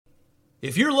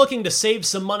If you're looking to save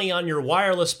some money on your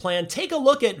wireless plan, take a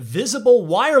look at Visible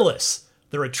Wireless.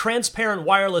 They're a transparent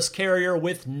wireless carrier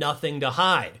with nothing to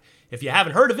hide. If you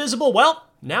haven't heard of Visible, well,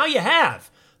 now you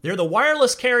have. They're the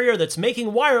wireless carrier that's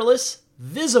making wireless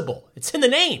visible. It's in the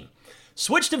name.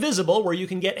 Switch to Visible, where you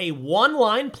can get a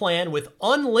one-line plan with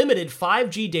unlimited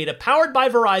 5G data powered by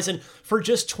Verizon for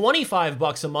just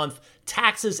 $25 a month,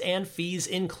 taxes and fees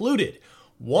included.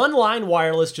 One-line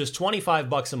wireless, just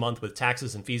 $25 a month with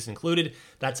taxes and fees included.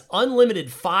 That's unlimited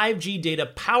 5G data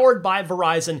powered by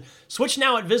Verizon. Switch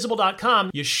now at Visible.com.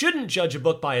 You shouldn't judge a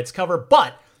book by its cover,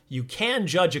 but you can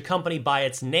judge a company by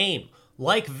its name,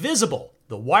 like Visible,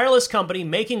 the wireless company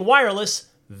making wireless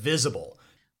visible.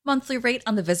 Monthly rate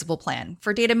on the Visible plan.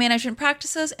 For data management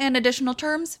practices and additional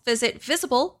terms, visit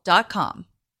Visible.com.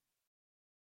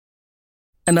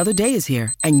 Another day is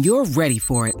here, and you're ready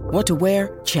for it. What to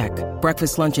wear? Check.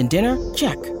 Breakfast, lunch, and dinner?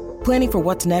 Check. Planning for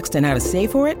what's next and how to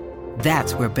save for it?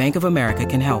 That's where Bank of America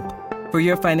can help. For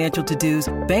your financial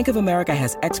to-dos, Bank of America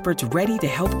has experts ready to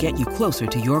help get you closer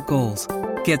to your goals.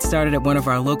 Get started at one of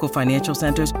our local financial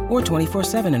centers or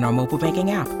 24/7 in our mobile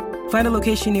banking app. Find a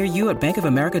location near you at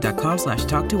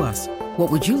bankofamerica.com/talktous.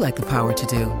 What would you like the power to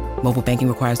do? Mobile banking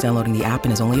requires downloading the app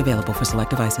and is only available for select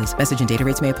devices. Message and data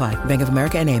rates may apply. Bank of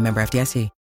America N.A., member FDIC.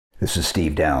 This is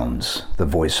Steve Downs, the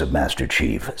voice of Master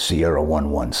Chief, Sierra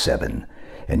 117,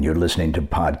 and you're listening to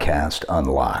Podcast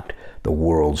Unlocked, the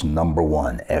world's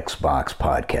 #1 Xbox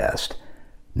podcast.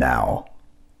 Now,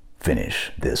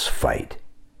 finish this fight.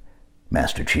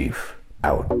 Master Chief,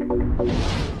 out.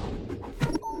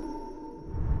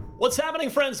 What's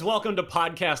happening, friends? Welcome to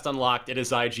Podcast Unlocked. It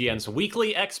is IGN's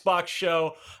weekly Xbox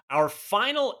show, our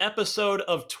final episode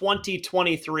of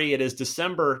 2023. It is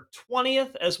December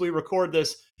 20th as we record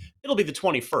this. It'll be the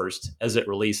 21st as it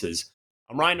releases.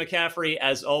 I'm Ryan McCaffrey,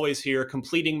 as always, here,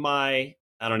 completing my,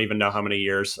 I don't even know how many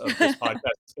years of this podcast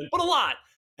it's been, but a lot.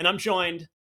 And I'm joined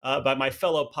by my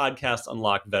fellow Podcast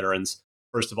Unlocked veterans.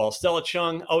 First of all, Stella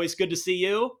Chung, always good to see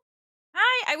you.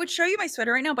 Hi, I would show you my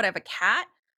sweater right now, but I have a cat.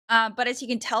 But as you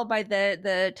can tell by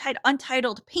the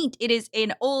untitled paint, it is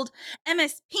an old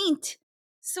MS Paint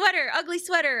sweater, ugly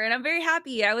sweater, and I'm very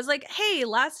happy. I was like, hey,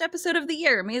 last episode of the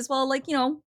year, may as well,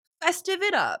 festive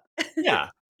it up. Yeah,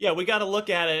 we got to look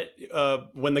at it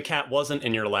when the cat wasn't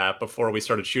in your lap before we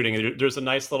started shooting. There's a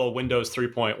nice little Windows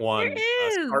 3.1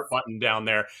 start button down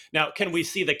there. Now, can we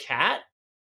see the cat?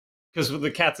 Because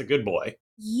the cat's a good boy.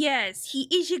 Yes, he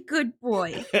is a good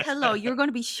boy. Hello, you're going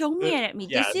to be so mad at me.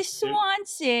 Yeah, this is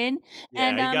Swanson. Yeah,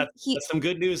 and got some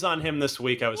good news on him this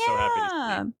week. I was so happy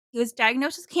to see. He was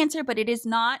diagnosed with cancer, but it is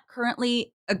not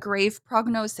currently a grave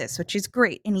prognosis, which is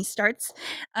great. And he starts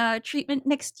treatment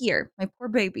next year. My poor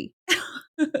baby.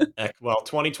 Well,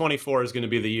 2024 is going to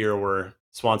be the year where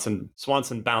Swanson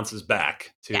bounces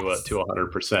back to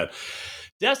 100%.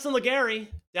 Destin Legary,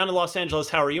 down in Los Angeles.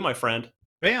 How are you, my friend?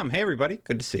 Bam. Hey, everybody.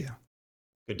 Good to see you.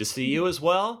 Good to see you as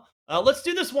well. Let's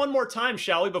do this one more time,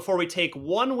 shall we, before we take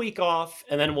 1 week off,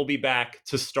 and then we'll be back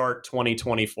to start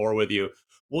 2024 with you.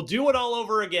 We'll do it all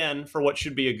over again for what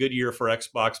should be a good year for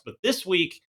Xbox, but this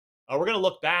week, we're going to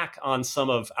look back on some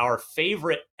of our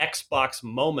favorite Xbox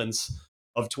moments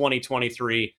of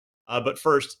 2023. But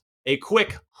first, a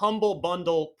quick Humble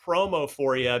Bundle promo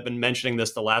for you. I've been mentioning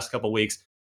this the last couple weeks.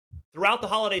 Throughout the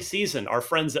holiday season, our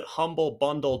friends at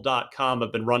humblebundle.com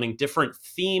have been running different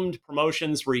themed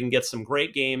promotions where you can get some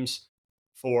great games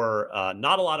for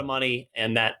not a lot of money,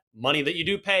 and that money that you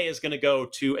do pay is going to go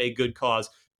to a good cause.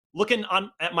 Looking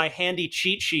at my handy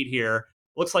cheat sheet here,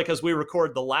 looks like as we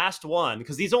record the last one,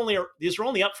 because these are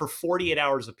only up for 48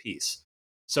 hours apiece.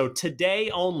 So today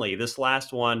only, this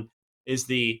last one is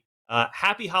the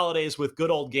Happy Holidays with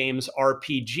Good Old Games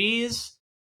RPGs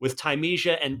with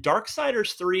Thymesia and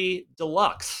Darksiders 3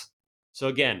 Deluxe. So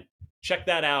again, check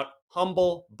that out,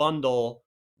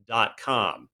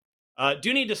 humblebundle.com.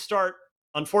 Do need to start,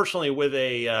 unfortunately, with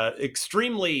a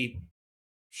extremely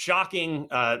shocking,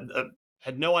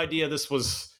 had no idea this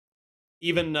was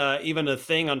even a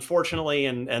thing, unfortunately,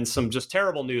 and some just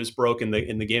terrible news broke in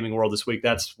the gaming world this week.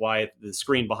 That's why the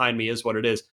screen behind me is what it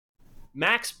is.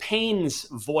 Max Payne's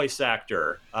voice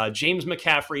actor, James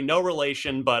McCaffrey, no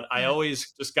relation, but I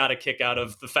always just got a kick out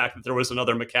of the fact that there was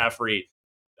another McCaffrey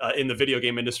in the video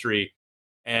game industry.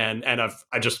 And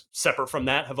I just, separate from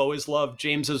that, have always loved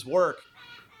James's work.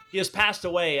 He has passed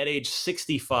away at age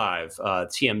 65.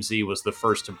 TMZ was the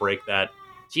first to break that.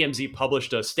 TMZ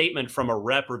published a statement from a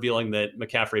rep revealing that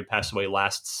McCaffrey had passed away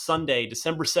last Sunday,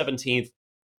 December 17th,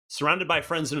 surrounded by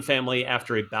friends and family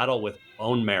after a battle with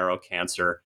bone marrow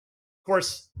cancer. Of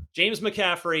course, James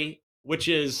McCaffrey, which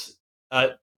is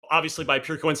obviously by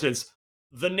pure coincidence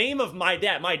the name of my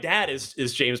dad is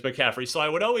James McCaffrey. So I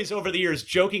would always, over the years,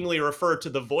 jokingly refer to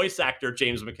the voice actor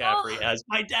James McCaffrey as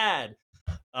my dad.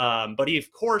 But he,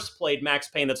 of course, played Max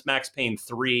Payne. That's Max Payne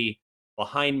 3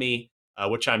 behind me,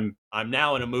 which I'm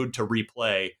now in a mood to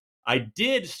replay. I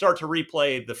did start to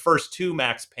replay the first 2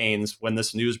 Max Paynes when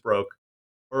this news broke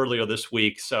earlier this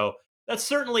week. So that's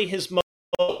certainly his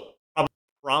most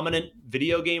prominent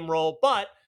video game role. But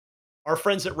our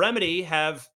friends at Remedy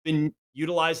have been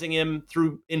utilizing him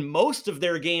in most of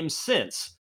their games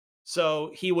since.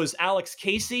 So he was Alex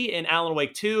Casey in Alan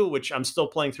Wake 2, which I'm still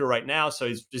playing through right now.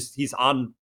 So he's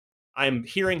on. I'm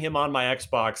hearing him on my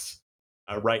Xbox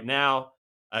right now.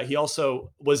 He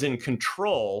also was in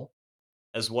Control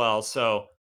as well. So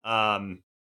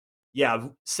yeah,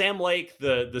 Sam Lake,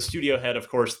 the studio head, of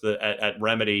course, at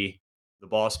Remedy, the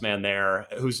boss man there,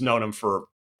 who's known him for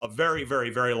a very, very,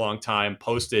 very long time,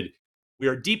 posted, "We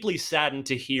are deeply saddened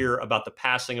to hear about the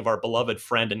passing of our beloved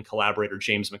friend and collaborator,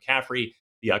 James McCaffrey,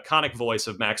 the iconic voice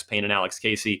of Max Payne and Alex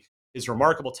Casey. His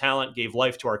remarkable talent gave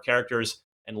life to our characters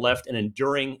and left an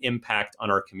enduring impact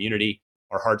on our community.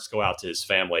 Our hearts go out to his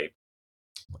family."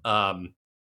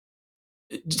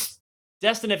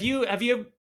 Destin, have you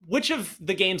which of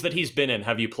the games that he's been in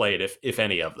have you played, if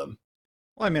any of them?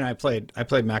 Well, I mean, I played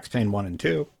Max Payne 1 and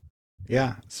 2.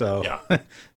 Yeah, so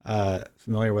Yeah.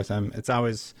 Familiar with him. It's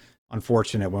always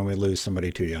unfortunate when we lose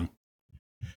somebody too young.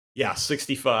 Yeah,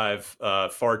 65,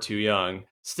 far too young.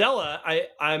 Stella,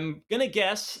 I'm gonna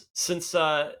guess, since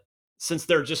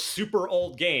they're just super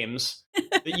old games,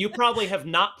 that you probably have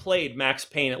not played Max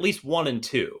Payne, at least 1 and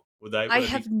 2. I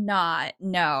have not,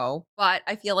 no. But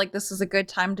I feel like this is a good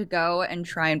time to go and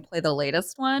try and play the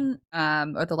latest one,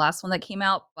 or the last one that came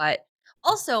out. But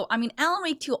also, I mean, Alan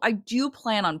Wake 2, I do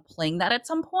plan on playing that at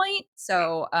some point.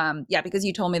 So, yeah, because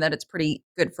you told me that it's pretty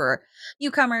good for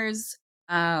newcomers.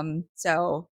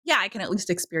 So, yeah, I can at least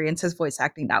experience his voice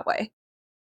acting that way.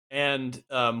 And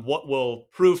what will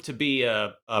prove to be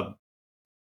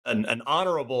an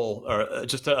honorable, or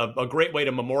just a great way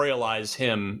to memorialize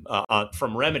him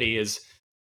from Remedy is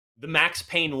the Max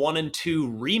Payne 1 and 2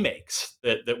 remakes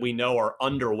that we know are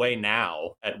underway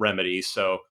now at Remedy.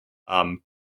 So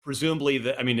presumably,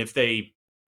 if they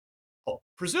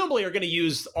presumably are going to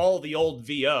use all the old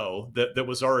VO that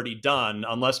was already done,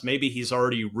 unless maybe he's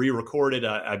already re-recorded.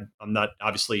 I'm not,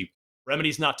 obviously,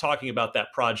 Remedy's not talking about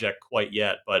that project quite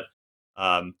yet, but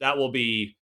that will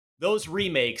be those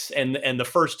remakes and the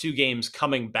first 2 games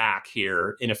coming back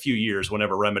here in a few years,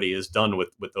 whenever Remedy is done with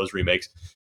those remakes.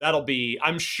 That'll be,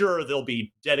 I'm sure they'll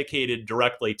be dedicated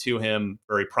directly to him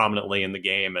very prominently in the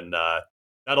game, and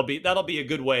that'll be a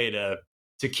good way to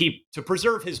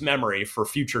preserve his memory for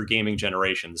future gaming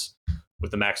generations with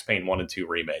the Max Payne 1 and 2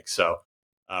 remake. So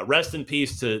rest in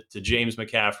peace to James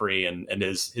McCaffrey and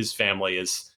his family.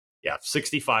 Is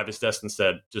 65, as Destin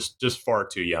said, just far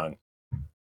too young.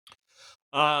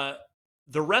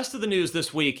 The rest of the news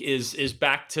this week is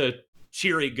back to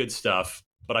cheery good stuff,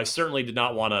 but I certainly did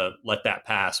not want to let that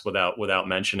pass without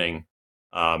mentioning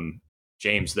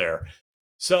James there.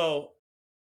 So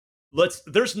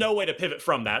there's no way to pivot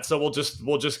from that. So we'll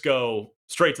just go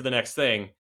straight to the next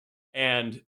thing.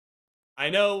 And I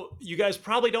know you guys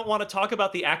probably don't want to talk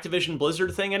about the Activision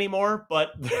Blizzard thing anymore,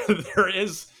 but there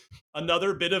is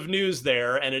another bit of news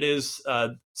there, and it is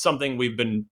something we've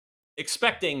been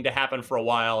expecting to happen for a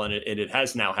while, and it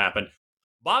has now happened.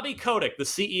 Bobby Kotick, the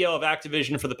CEO of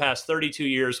Activision for the past 32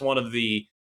 years, one of the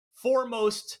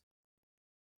foremost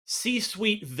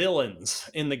C-suite villains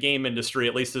in the game industry,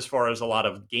 at least as far as a lot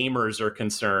of gamers are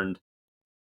concerned,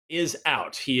 is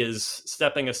out. He is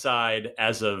stepping aside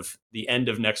as of the end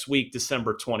of next week,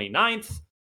 December 29th.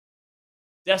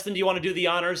 Destin, do you want to do the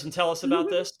honors and tell us about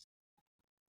this?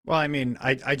 Well, I mean,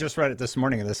 I just read it this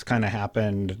morning, and this kind of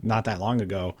happened not that long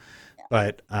ago.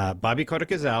 But Bobby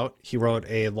Kotick is out. He wrote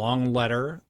a long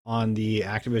letter on the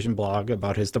Activision blog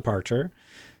about his departure.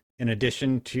 In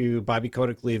addition to Bobby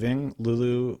Kotick leaving,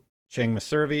 Lulu Cheng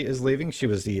Maservi is leaving. She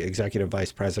was the Executive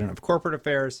Vice President of Corporate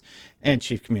Affairs and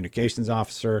Chief Communications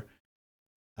Officer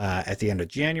at the end of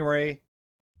January.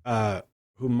 Humam,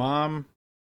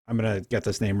 I'm going to get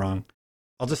this name wrong.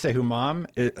 I'll just say Humam,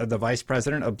 the Vice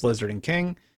President of Blizzard and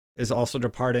King, is also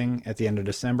departing at the end of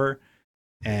December.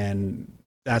 And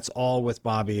that's all with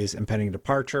Bobby's impending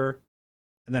departure.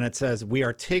 And then it says, we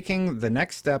are taking the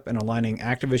next step in aligning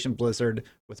Activision Blizzard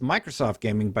with Microsoft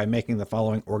Gaming by making the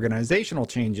following organizational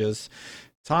changes.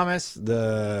 Thomas,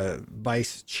 the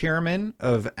vice chairman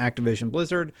of Activision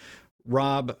Blizzard,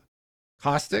 Rob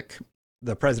Kostic,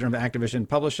 the president of Activision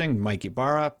Publishing, Mike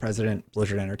Ibarra, president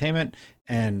Blizzard Entertainment,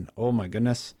 and oh my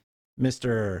goodness,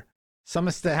 Mr.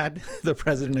 Summerstad, the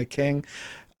president of King,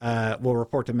 will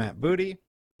report to Matt Booty,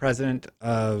 president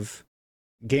of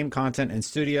Game Content and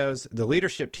Studios. The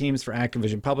leadership teams for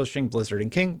Activision Publishing, Blizzard,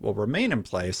 and King will remain in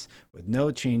place with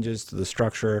no changes to the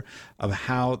structure of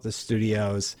how the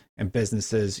studios and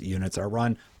businesses units are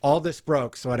run. All this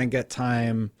broke, so I didn't get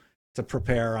time to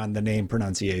prepare on the name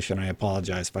pronunciation. I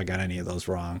apologize if I got any of those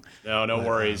wrong. No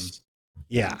worries.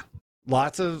 Yeah,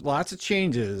 lots of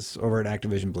changes over at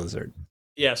Activision Blizzard.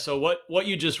 Yeah, so what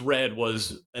you just read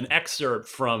was an excerpt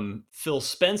from Phil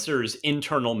Spencer's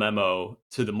internal memo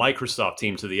to the Microsoft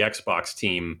team, to the Xbox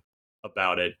team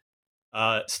about it.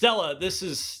 Stella, this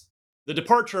is the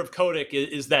departure of Kotick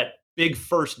is that big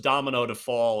first domino to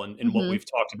fall in what we've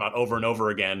talked about over and over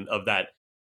again of that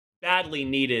badly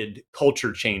needed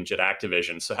culture change at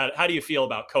Activision. So how do you feel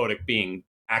about Kotick being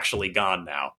actually gone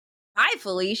now? Hi,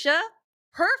 Felicia.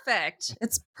 Perfect.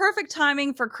 It's perfect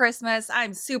timing for Christmas.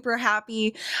 I'm super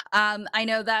happy. I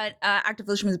know that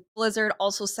Activision Blizzard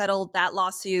also settled that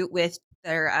lawsuit with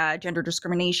their gender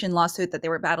discrimination lawsuit that they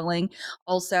were battling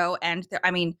also. And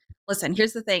listen,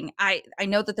 here's the thing. I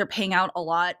know that they're paying out a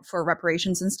lot for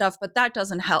reparations and stuff, but that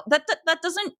doesn't help. That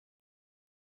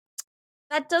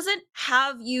doesn't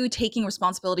have you taking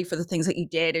responsibility for the things that you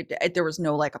did. There was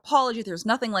no apology. There was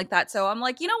nothing like that. So I'm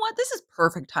like, you know what? This is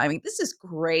perfect timing. This is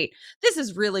great. This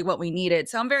is really what we needed.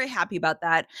 So I'm very happy about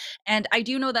that. And I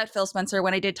do know that Phil Spencer,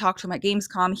 when I did talk to him at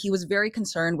Gamescom, he was very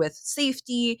concerned with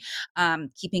safety,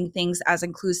 keeping things as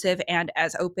inclusive and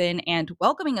as open and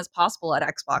welcoming as possible at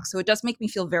Xbox. So it does make me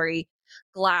feel very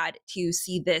glad to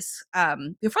see this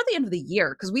before the end of the year,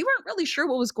 because we weren't really sure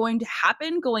what was going to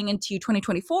happen going into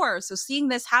 2024. So seeing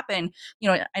this happen,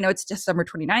 I know it's December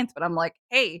 29th, but I'm like,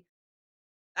 hey,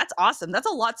 that's awesome. That's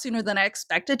a lot sooner than I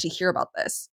expected to hear about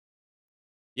this.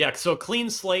 Yeah, so clean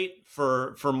slate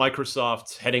for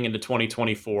Microsoft heading into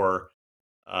 2024.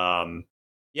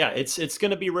 It's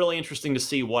going to be really interesting to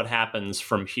see what happens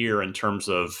from here in terms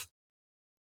of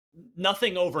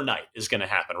nothing overnight is going to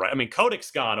happen, right? I mean, Kotick's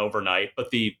gone overnight,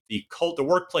 but the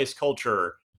workplace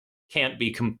culture can't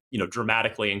be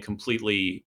dramatically and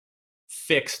completely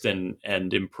fixed and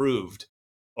improved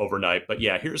overnight. But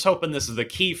yeah, here's hoping this is the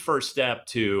key first step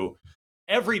to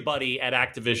everybody at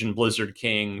Activision Blizzard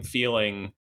King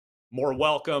feeling more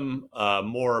welcome,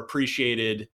 more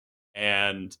appreciated,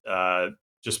 and have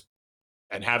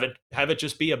it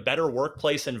just be a better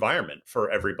workplace environment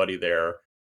for everybody there.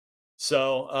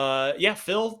 So,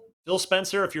 Phil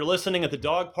Spencer, if you're listening at the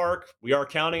dog park, we are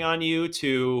counting on you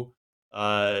to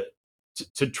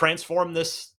transform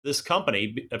this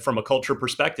company from a culture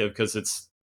perspective, because it's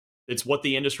what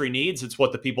the industry needs. It's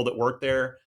what the people that work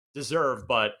there deserve.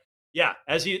 But yeah,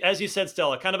 as you said,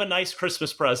 Stella, kind of a nice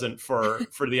Christmas present for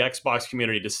the Xbox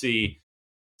community to see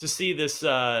this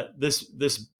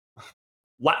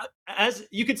as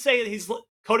you could say,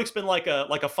 Kotick's been like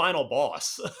a final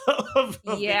boss of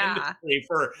the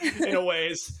industry in a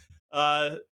ways.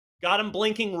 Got him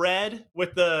blinking red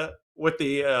with the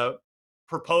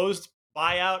proposed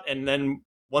buyout, and then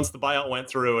once the buyout went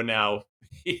through, and now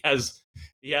he has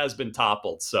been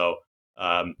toppled. So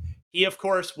he of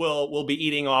course will be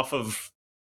eating off of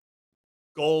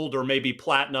gold or maybe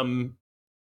platinum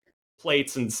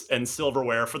plates and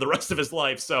silverware for the rest of his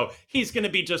life. So he's going to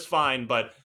be just fine.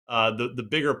 But the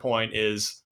bigger point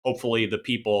is hopefully the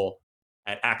people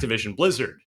at Activision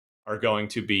Blizzard are going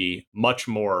to be much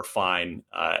more fine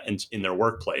in their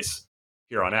workplace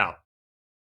here on out.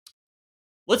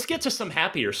 Let's get to some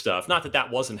happier stuff. Not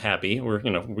that wasn't happy. We're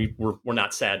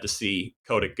not sad to see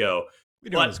Kotick go. We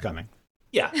knew it was coming.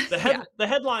 Yeah, the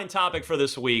headline topic for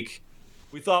this week,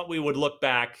 we thought we would look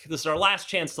back. This is our last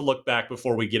chance to look back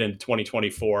before we get into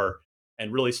 2024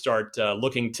 and really start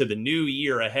looking to the new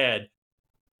year ahead.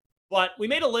 But we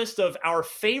made a list of our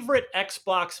favorite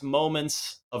Xbox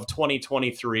moments of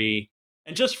 2023,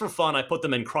 and just for fun, I put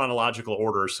them in chronological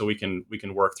order so we can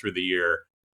work through the year.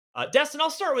 Destin, I'll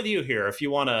start with you here if you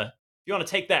want to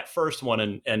take that first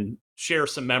one and share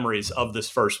some memories of this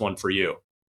first one for you.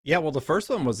 Yeah, well, the first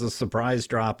one was the surprise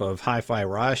drop of Hi-Fi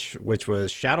Rush, which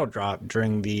was Shadow Drop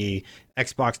during the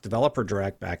Xbox Developer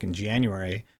Direct back in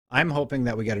January. I'm hoping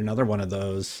that we get another one of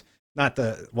those.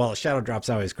 Shadow Drop's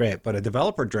always great, but a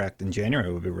Developer Direct in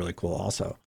January would be really cool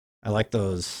also. I like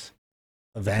those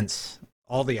events.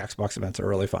 All the Xbox events are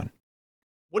really fun.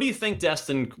 What do you think,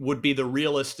 Destin, would be the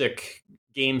realistic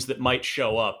games that might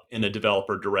show up in a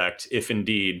Developer Direct if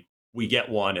indeed we get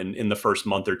one in the first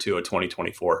month or two of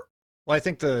 2024? Well, I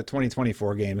think the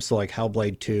 2024 games, so like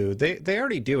Hellblade 2, they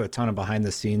already do a ton of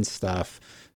behind-the-scenes stuff.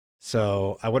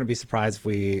 So I wouldn't be surprised if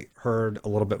we heard a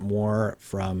little bit more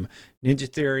from Ninja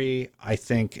Theory. I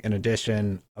think, in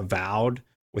addition, Avowed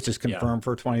which is confirmed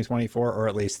for 2024, or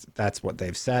at least that's what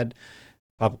they've said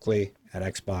publicly at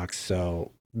Xbox.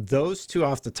 So those two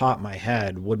off the top of my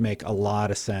head would make a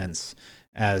lot of sense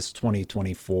as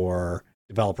 2024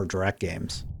 developer direct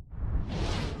games.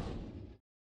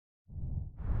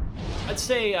 I'd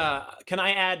say, can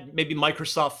I add maybe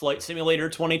Microsoft Flight Simulator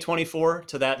 2024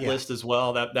 to that list as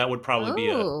well? That would probably be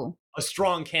a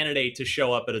strong candidate to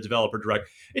show up at a developer direct.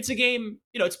 It's a game,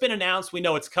 it's been announced, we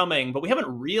know it's coming, but we haven't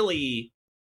really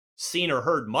seen or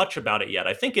heard much about it yet.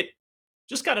 I think it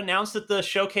just got announced at the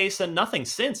showcase and nothing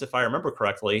since, if I remember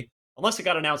correctly, unless it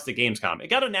got announced at Gamescom. It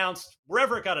got announced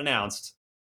wherever it got announced.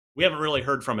 We haven't really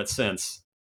heard from it since.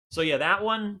 So yeah, that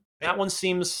one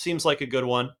seems like a good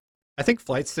one. I think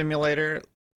Flight Simulator,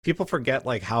 people forget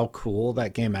like how cool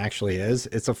that game actually is.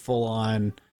 It's a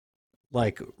full-on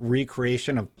like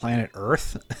recreation of planet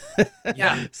Earth.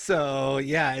 Yeah. So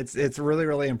yeah, it's really,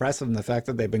 really impressive. And the fact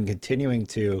that they've been continuing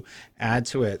to add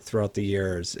to it throughout the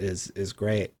years is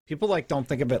great. People like don't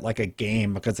think of it like a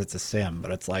game because it's a sim,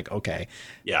 but it's like, okay,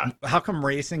 yeah, how come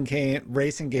racing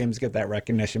games get that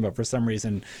recognition, but for some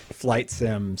reason flight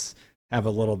sims have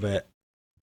a little bit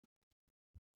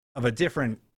of a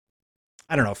different,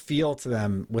 I don't know, feel to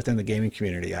them within the gaming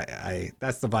community. I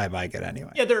that's the vibe I get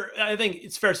anyway. Yeah, I think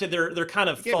it's fair to say they're kind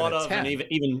of thought of and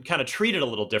even kind of treated a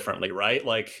little differently, right?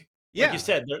 Like you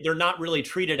said, they're not really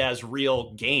treated as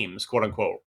real games, quote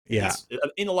unquote. Yeah,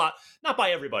 in a lot, not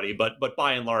by everybody, but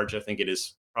by and large, I think it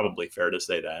is probably fair to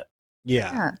say that.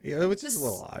 Yeah, which is a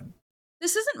little odd.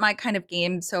 This isn't my kind of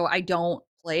game, so I don't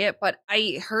play it, but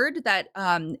I heard that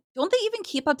don't they even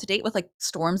keep up to date with like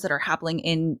storms that are happening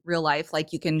in real life?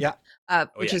 Like you can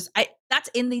is that's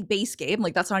in the base game,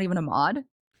 like that's not even a mod.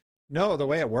 No, the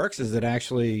way it works is it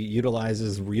actually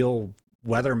utilizes real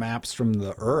weather maps from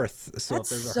the Earth. So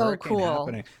that's if there's a so hurricane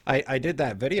happening, I did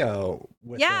that video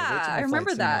with the I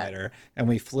remember that, and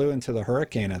we flew into the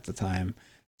hurricane at the time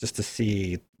just to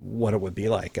see what it would be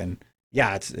like. And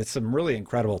yeah, it's some really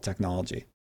incredible technology.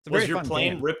 Was your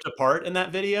plane ripped apart in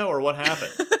that video, or what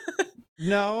happened?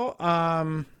 No,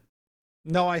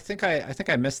 I think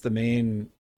I missed the main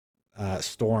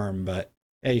storm, but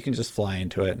yeah, you can just fly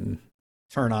into it and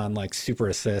turn on like super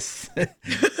assists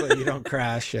so you don't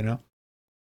crash. And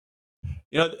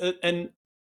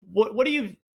what do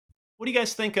you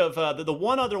guys think of the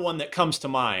one other one that comes to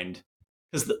mind?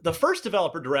 Because the first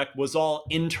developer direct was all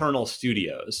internal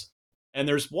studios. And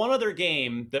there's one other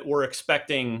game that we're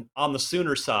expecting on the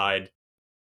sooner side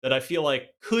that I feel like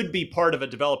could be part of a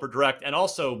developer direct and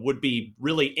also would be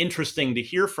really interesting to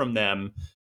hear from them,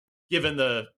 given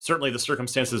certainly the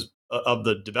circumstances of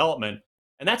the development.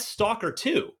 And that's Stalker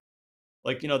 2.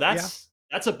 Like, that's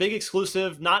a big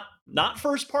exclusive, not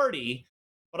first party,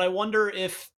 but I wonder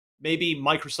if maybe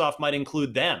Microsoft might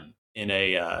include them in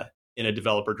a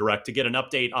developer direct to get an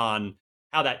update on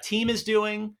how that team is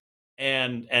doing.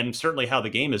 And certainly how the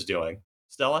game is doing.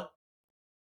 Stella?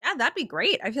 Yeah, that'd be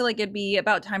great. I feel like it'd be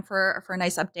about time for a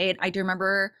nice update. I do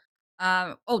remember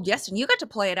Justin, you got to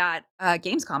play it at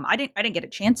Gamescom. I didn't get a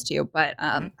chance to, but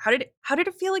how did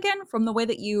it feel again from the way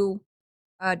that you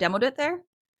demoed it there?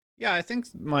 Yeah, I think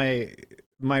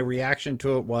my reaction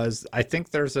to it was, I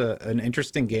think there's an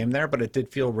interesting game there, but it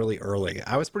did feel really early.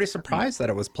 I was pretty surprised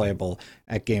that it was playable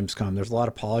at Gamescom. There's a lot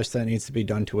of polish that needs to be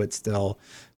done to it still.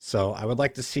 So I would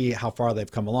like to see how far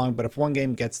they've come along. But if one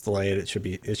game gets delayed, it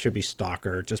should be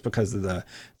Stalker, just because of the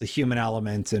human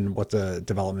element and what the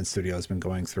development studio has been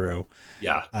going through.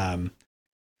 Yeah.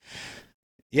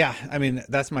 Yeah, I mean,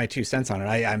 that's my 2 cents on it.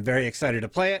 I'm very excited to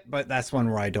play it, but that's one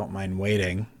where I don't mind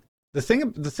waiting. The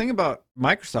thing about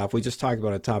Microsoft, we just talked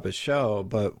about at the top of the show,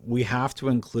 but we have to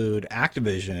include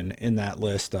Activision in that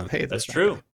list of, hey, that's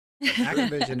true.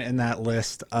 Activision in that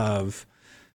list of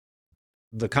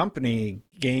the company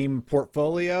game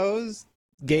portfolios,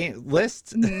 game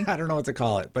lists. I don't know what to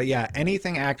call it, but yeah,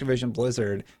 anything Activision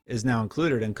Blizzard is now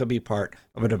included and could be part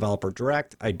of a developer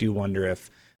direct. I do wonder if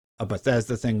a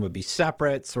Bethesda thing would be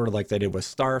separate, sort of like they did with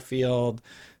Starfield.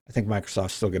 I think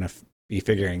Microsoft's still going to be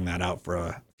figuring that out for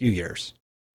a few years.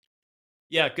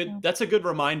 Yeah, good. That's a good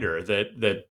reminder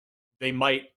that they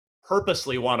might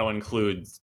purposely want to include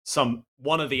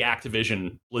one of the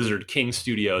Activision Blizzard King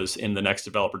studios in the next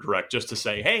developer direct, just to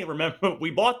say, hey, remember,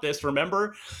 we bought this,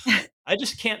 remember? I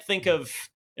just can't think of,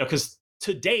 because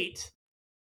to date,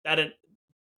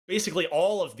 basically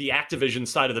all of the Activision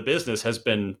side of the business has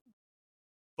been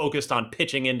focused on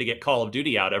pitching in to get Call of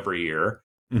Duty out every year.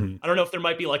 Mm-hmm. I don't know if there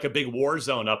might be like a big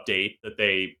Warzone update that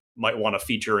they might want to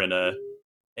feature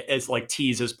as like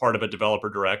tease as part of a developer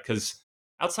direct. Because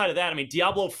outside of that, I mean,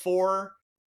 Diablo 4,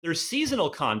 there's seasonal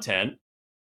content,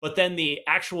 but then the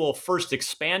actual first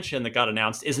expansion that got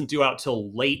announced isn't due out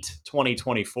till late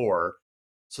 2024.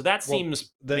 So that Well,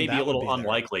 seems then maybe that a would little be there.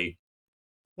 unlikely.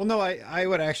 Well, no, I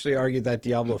would actually argue that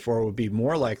Diablo 4 would be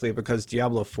more likely because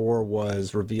Diablo 4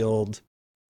 was revealed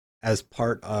as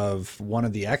part of one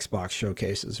of the Xbox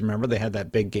showcases. Remember, they had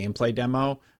that big gameplay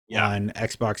demo on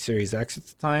Xbox Series X at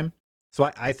the time. So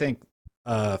I think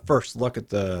first look at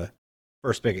the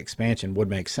first big expansion would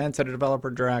make sense at a developer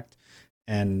direct.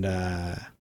 And there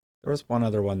was one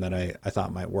other one that I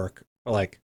thought might work.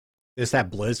 Like, there's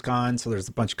that BlizzCon, so there's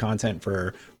a bunch of content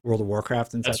for World of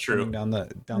Warcraft and That's stuff true. coming down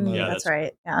the Yeah, that's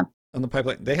right. Yeah. on the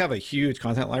pipeline. They have a huge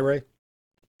content library.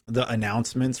 The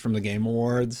announcements from the Game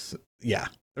Awards, yeah,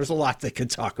 there's a lot they could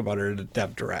talk about at a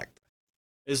dev direct.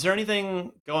 Is there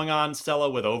anything going on, Stella,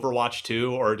 with Overwatch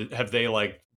 2, or have they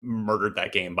like murdered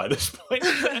that game by this point?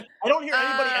 I don't hear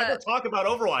anybody ever talk about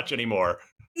Overwatch anymore.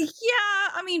 Yeah,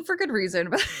 I mean, for good reason.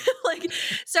 But like,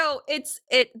 so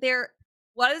there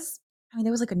was, I mean,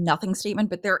 there was like a nothing statement,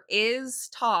 but there is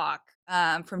talk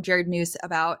from Jared Noose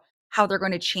about how they're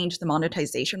going to change the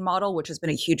monetization model, which has been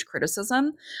a huge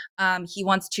criticism. He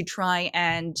wants to try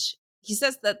and he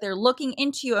says that they're looking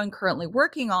into and currently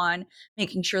working on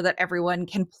making sure that everyone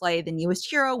can play the newest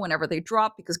hero whenever they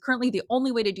drop, because currently the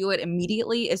only way to do it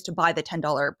immediately is to buy the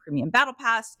 $10 premium battle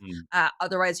pass.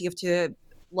 Otherwise, you have to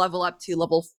level up to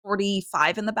level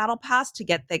 45 in the battle pass to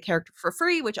get the character for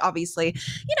free, which obviously,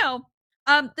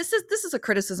 this is a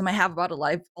criticism I have about a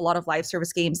lot of live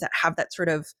service games that have that sort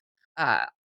of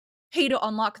pay to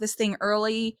unlock this thing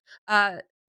early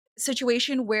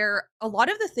situation, where a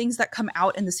lot of the things that come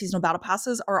out in the seasonal battle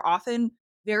passes are often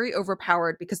very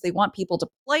overpowered because they want people to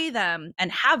play them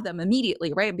and have them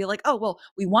immediately, right? And be like, oh, well,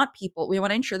 we want to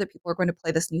ensure that people are going to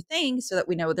play this new thing so that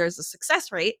we know there's a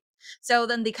success rate. So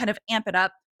then they kind of amp it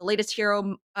up. The latest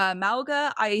hero,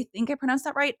 Mauga, I think I pronounced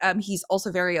that right. He's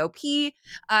also very OP.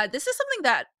 This is something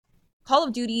that Call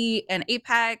of Duty and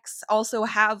Apex also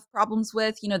have problems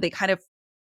with. They kind of,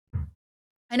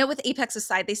 I know with Apex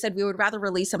aside, they said we would rather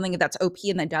release something that's OP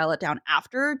and then dial it down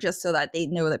after, just so that they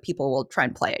know that people will try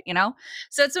and play it,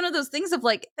 So it's one of those things of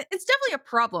like, it's definitely a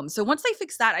problem. So once they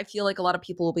fix that, I feel like a lot of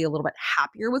people will be a little bit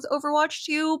happier with Overwatch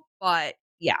 2. But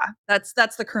yeah, that's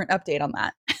the current update on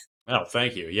that. Oh,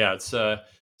 thank you. Yeah, it's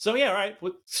so yeah, right.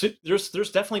 There's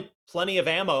definitely plenty of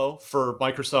ammo for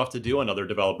Microsoft to do another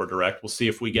developer direct. We'll see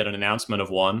if we get an announcement of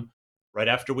one right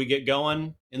after we get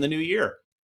going in the new year.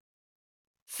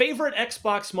 Favorite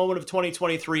Xbox moment of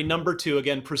 2023, number 2,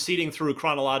 again, proceeding through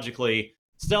chronologically.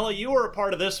 Stella, you were a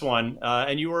part of this one,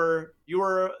 and you were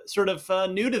sort of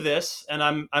new to this, and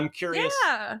I'm curious.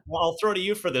 Yeah. Well, I'll throw to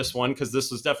you for this one because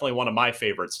this was definitely one of my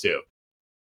favorites too.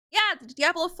 Yeah, the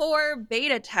Diablo 4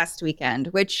 beta test weekend,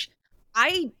 which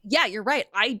you're right.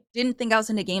 I didn't think I was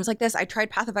into games like this. I tried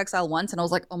Path of Exile once and I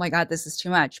was like, oh my God, this is too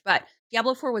much. But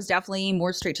Diablo 4 was definitely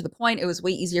more straight to the point. It was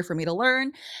way easier for me to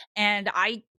learn. And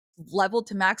I leveled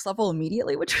to max level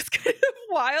immediately, which was kind of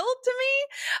wild to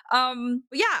me.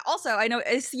 But yeah, also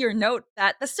I see your note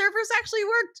that the servers actually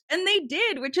worked, and they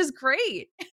did, which is great.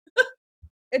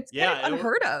 It's kind of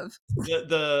unheard of.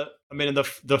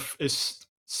 As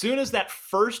soon as that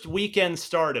first weekend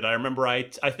started, I remember I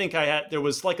think there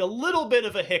was like a little bit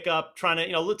of a hiccup trying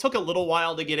to, it took a little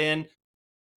while to get in,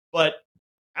 but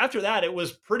after that it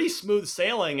was pretty smooth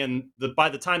sailing. And by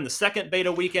the time the second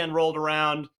beta weekend rolled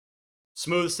around,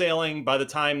 smooth sailing. By the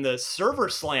time the server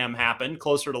slam happened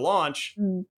closer to launch,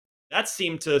 that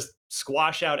seemed to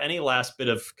squash out any last bit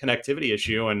of connectivity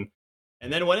issue. And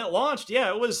then when it launched,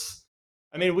 it was,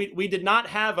 I mean, we did not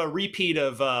have a repeat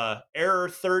of error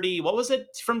 30. What was it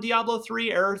from Diablo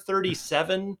 3? Error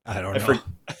 37? I don't know.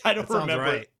 I don't remember.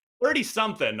 Right. 30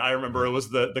 something. I remember it was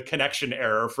the connection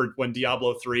error for when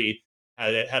Diablo 3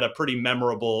 had a pretty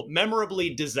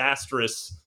memorably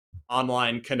disastrous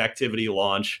online connectivity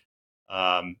launch.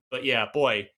 But yeah,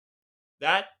 boy,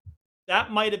 that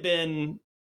might have been,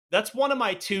 that's one of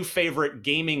my 2 favorite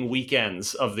gaming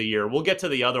weekends of the year. We'll get to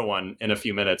the other one in a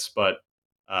few minutes, but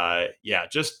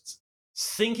just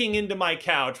sinking into my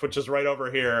couch, which is right over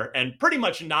here, and pretty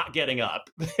much not getting up,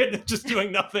 just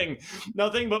doing nothing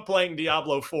but playing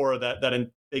Diablo 4.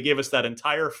 They gave us that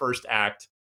entire first act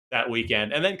that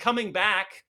weekend, and then coming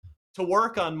back to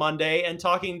work on Monday and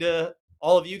talking to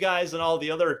all of you guys and all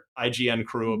the other IGN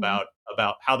crew about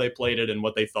how they played it and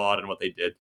what they thought and what they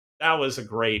did. That was a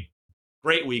great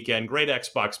weekend, great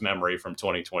Xbox memory from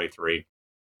 2023.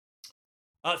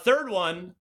 Third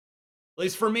one, at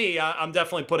least for me, I'm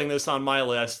definitely putting this on my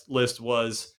list,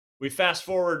 was we fast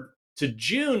forward to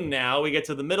June now. We get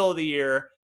to the middle of the year,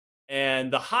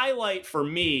 and the highlight for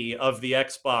me of the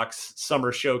Xbox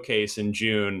Summer Showcase in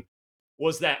June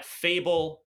was that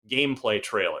Fable gameplay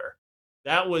trailer.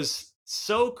 That was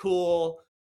so cool.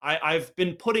 I've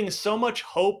been putting so much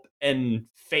hope and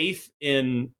faith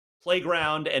in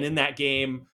Playground and in that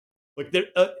game. Like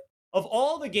of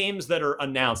all the games that are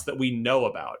announced that we know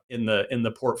about in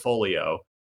the portfolio,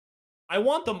 I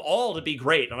want them all to be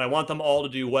great and I want them all to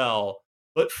do well.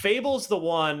 But Fable's the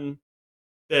one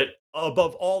that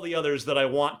above all the others that I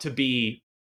want to be,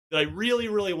 that I really,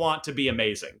 really want to be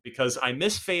amazing, because I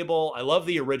miss Fable. I love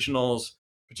the originals,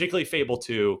 particularly Fable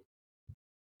 2.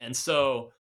 And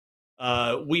so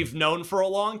we've known for a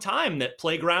long time that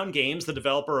Playground Games, the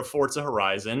developer of Forza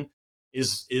Horizon,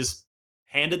 is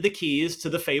handed the keys to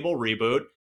the Fable reboot.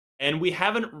 And we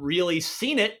haven't really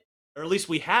seen it, or at least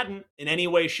we hadn't in any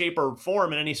way, shape, or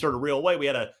form in any sort of real way. We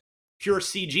had a pure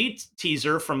CG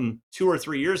teaser from 2 or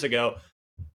 3 years ago.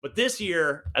 But this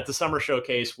year at the Summer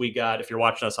Showcase, we got, if you're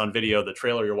watching us on video, the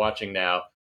trailer you're watching now,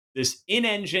 this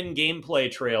in-engine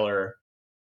gameplay trailer,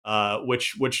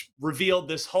 which revealed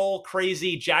this whole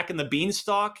crazy Jack and the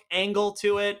Beanstalk angle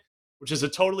to it, which is a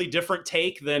totally different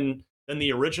take than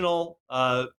the original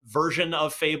version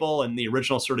of Fable and the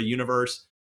original sort of universe.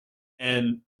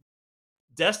 And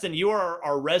Destin, you are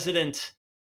our resident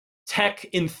tech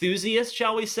enthusiast,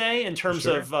 shall we say, in terms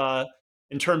Sure.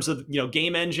 of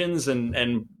game engines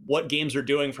and what games are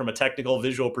doing from a technical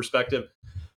visual perspective.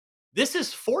 This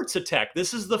is Forza tech.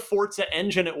 This is the Forza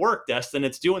engine at work, Destin.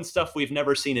 It's doing stuff we've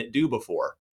never seen it do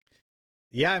before.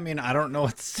 Yeah, I mean, I don't know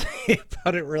what to say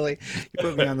about it, really. You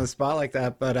put me on the spot like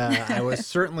that, but I was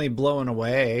certainly blown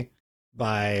away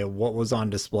by what was on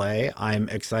display. I'm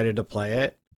excited to play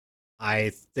it.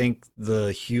 I think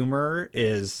the humor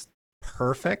is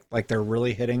perfect. Like, they're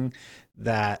really hitting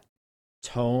that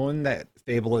tone that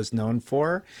Fable is known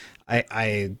for.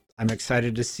 I'm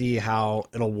excited to see how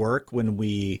it'll work when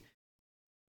we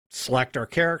select our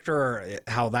character, or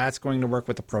how that's going to work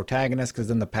with the protagonist,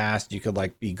 because in the past you could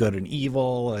like be good and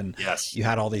evil, and Yes, you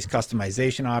had all these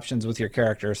customization options with your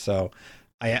character. So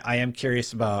I am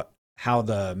curious about how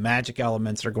the magic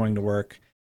elements are going to work,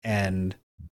 and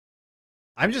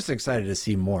I'm just excited to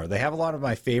see more. They have a lot of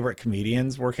my favorite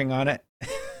comedians working on it.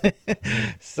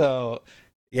 So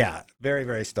yeah, very,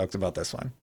 very stoked about this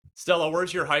one. Stella,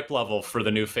 where's your hype level for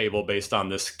the new Fable based on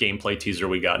this gameplay teaser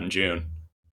we got in June?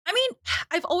 I mean,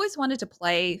 I've always wanted to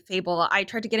play Fable. I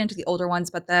tried to get into the older ones,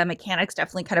 but the mechanics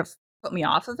definitely kind of put me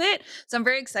off of it. So I'm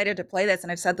very excited to play this,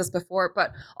 and I've said this before,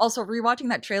 but also rewatching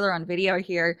that trailer on video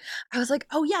here, I was like,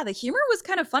 oh yeah, the humor was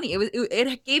kind of funny.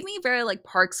 It gave me very like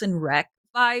Parks and Rec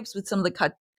vibes with some of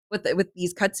the with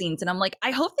these cutscenes, and I'm like,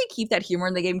 I hope they keep that humor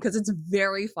in the game because it's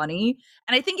very funny,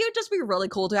 and I think it would just be really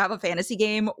cool to have a fantasy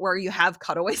game where you have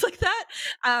cutaways like that.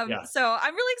 Yeah. So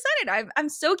I'm really excited. I'm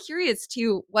so curious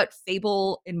to what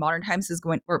Fable in modern times is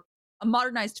going, or a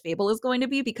modernized Fable is going to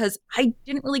be, because I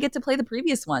didn't really get to play the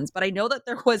previous ones, but I know that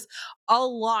there was a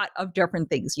lot of different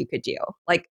things you could do,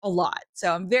 like a lot.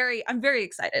 So I'm very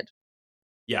excited.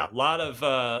 Yeah, a lot of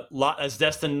as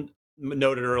Destin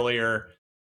noted earlier,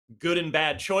 good and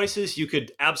bad choices. You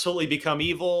could absolutely become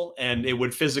evil, and it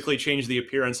would physically change the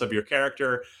appearance of your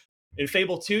character. In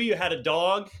Fable 2, you had a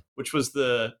dog, which was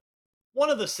one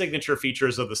of the signature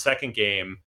features of the second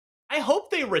game. I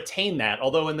hope they retain that,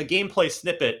 although in the gameplay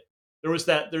snippet, there's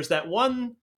that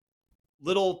one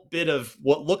little bit of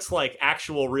what looks like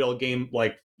actual real game,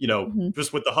 like, Mhm.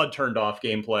 just with the HUD turned off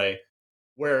gameplay,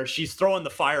 where she's throwing the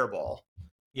fireball.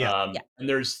 Yeah. Yeah. And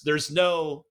there's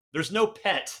no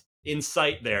pet in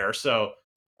sight there. So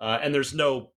and there's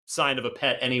no sign of a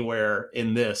pet anywhere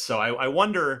in this. So I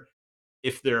wonder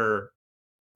if they're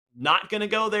not going to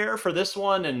go there for this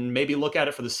one and maybe look at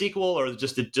it for the sequel, or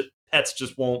just pets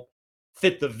just won't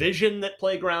fit the vision that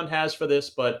Playground has for this.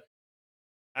 But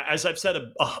as I've said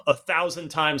a thousand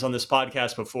times on this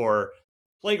podcast before,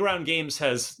 Playground Games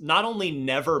has not only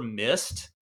never missed,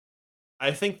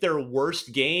 I think their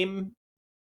worst game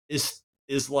is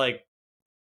like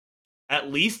at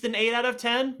least an 8 out of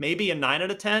 10, maybe a 9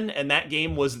 out of 10, and that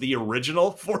game was the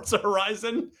original Forza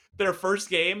Horizon, their first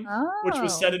game, which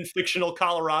was set Oh. in fictional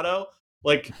Colorado.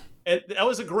 Like, that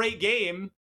was a great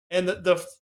game, and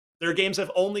their games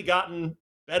have only gotten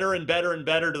better and better and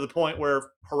better, to the point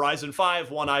where Horizon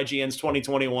 5 won IGN's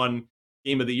 2021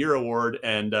 Game of the Year award,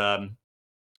 and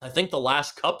I think the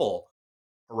last couple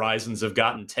Horizons have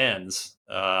gotten 10s.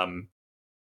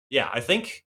 Yeah, I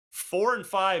think 4 and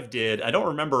 5 did. I don't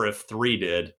remember if 3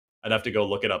 did. I'd have to go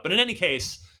look it up. But in any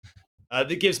case,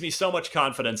 that gives me so much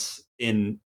confidence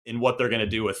in what they're going to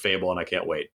do with Fable, and I can't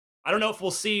wait. I don't know if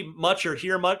we'll see much or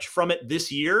hear much from it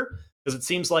this year, because it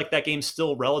seems like that game's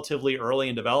still relatively early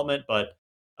in development, but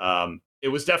it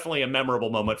was definitely a memorable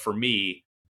moment for me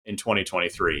in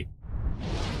 2023.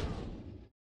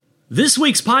 This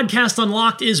week's podcast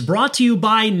Unlocked is brought to you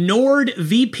by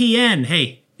NordVPN.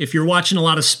 Hey, if you're watching a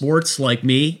lot of sports like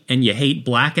me and you hate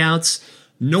blackouts,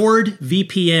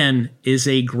 NordVPN is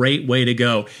a great way to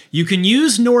go. You can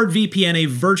use NordVPN, a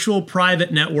virtual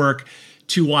private network,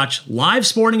 to watch live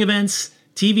sporting events,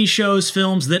 TV shows,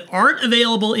 films that aren't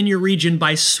available in your region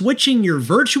by switching your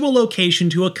virtual location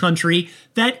to a country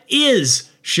that is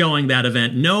showing that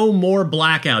event. No more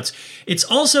blackouts. It's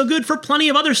also good for plenty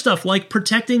of other stuff like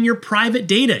protecting your private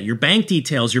data, your bank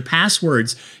details, your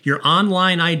passwords, your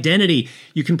online identity.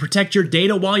 You can protect your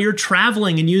data while you're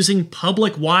traveling and using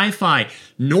public Wi-Fi.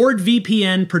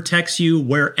 NordVPN protects you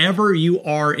wherever you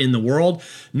are in the world.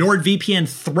 NordVPN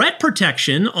Threat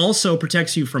Protection also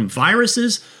protects you from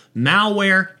viruses,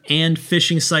 malware, and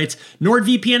phishing sites.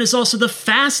 NordVPN is also the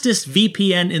fastest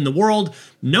VPN in the world.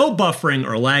 No buffering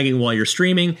or lagging while you're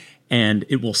streaming, and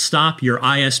it will stop your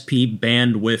ISP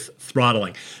bandwidth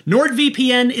throttling.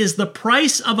 NordVPN is the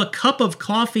price of a cup of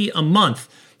coffee a month,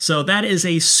 so that is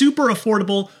a super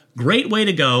affordable, great way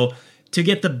to go. To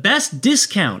get the best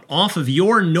discount off of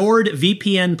your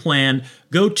NordVPN plan,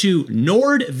 go to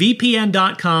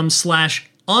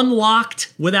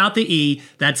nordvpn.com/unlocked without the E.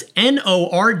 That's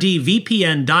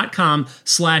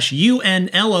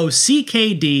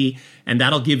nordvpn.com/UNLOCKD. And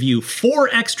that'll give you 4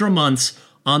 extra months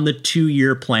on the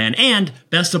 2-year plan. And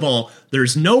best of all,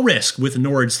 there's no risk with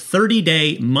Nord's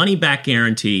 30-day money-back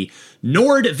guarantee.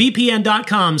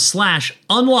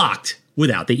 nordvpn.com/unlocked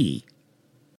without the E.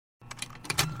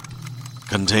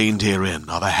 Contained herein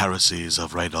are the heresies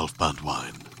of Radolf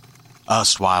Burntwine,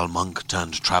 erstwhile monk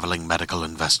turned traveling medical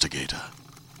investigator.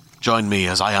 Join me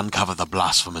as I uncover the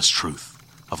blasphemous truth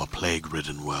of a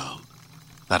plague-ridden world,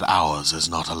 that ours is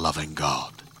not a loving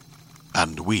God,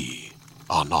 and we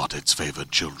are not its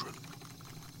favored children.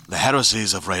 The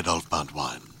heresies of Radolf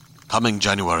Burntwine, coming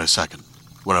January 2nd,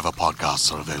 wherever podcasts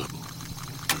are available.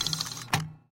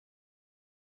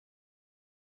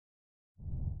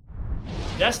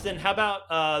 Destin, how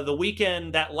about the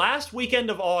weekend, that last weekend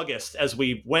of August, as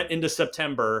we went into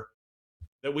September,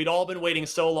 that we'd all been waiting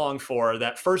so long for,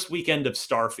 that first weekend of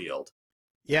Starfield?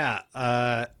 Yeah,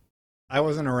 I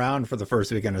wasn't around for the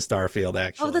first weekend of Starfield,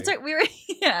 actually. Oh, that's right. We were,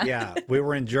 yeah. Yeah, we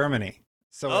were in Germany.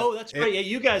 So that's right. Yeah,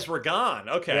 you guys were gone.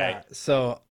 Okay. Yeah,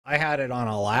 so I had it on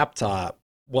a laptop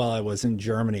while I was in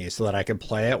Germany so that I could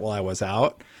play it while I was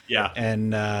out. Yeah.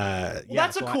 And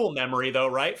that's a cool memory, though,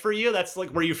 right? For you, that's like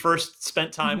where you first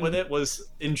spent time with it, was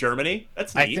in Germany.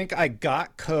 That's neat. I think I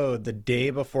got code the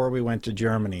day before we went to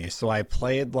Germany, so I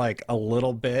played like a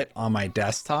little bit on my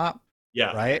desktop.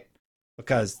 Yeah. Right?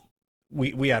 Because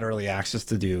we had early access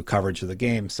to do coverage of the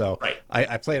game, so right.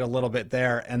 I played a little bit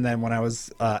there, and then when I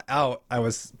was out, I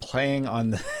was playing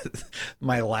on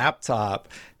my laptop,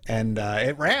 and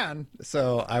it ran.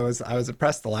 So I was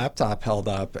impressed the laptop held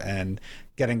up, and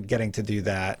getting to do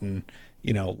that, and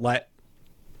let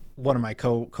one of my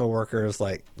coworkers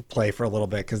like play for a little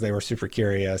bit because they were super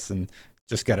curious and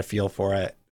just get a feel for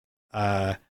it.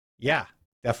 Yeah,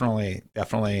 definitely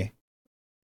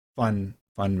fun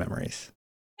memories.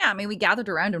 Yeah, I mean, we gathered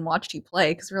around and watched you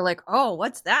play because we were like, oh,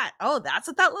 what's that? Oh, that's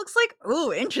what that looks like?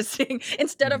 Oh, interesting.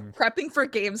 Instead of prepping for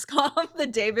Gamescom the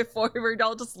day before, we were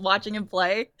all just watching him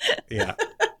play. Yeah.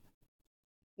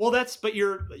 Well, but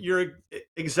you're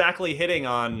exactly hitting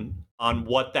on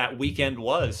what that weekend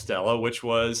was, Stella, which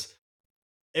was,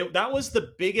 that was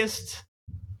the biggest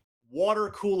water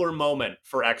cooler moment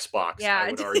for Xbox, yeah. I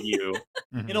would argue,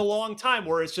 in a long time,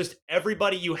 where it's just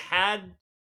everybody, you had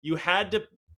to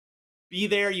be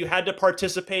there, you had to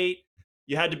participate,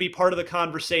 you had to be part of the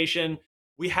conversation.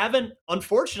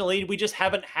 Unfortunately, we just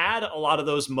haven't had a lot of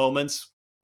those moments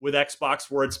with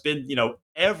Xbox where it's been,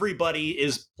 everybody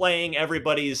is playing,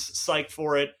 everybody's psyched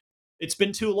for it. It's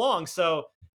been too long. So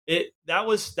that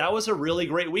was a really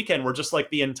great weekend where just like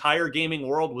the entire gaming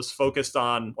world was focused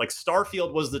on, like,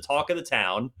 Starfield was the talk of the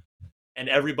town, and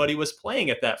everybody was playing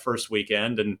it that first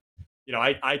weekend. And,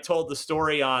 I told the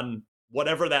story on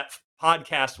whatever that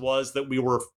podcast was that we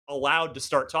were allowed to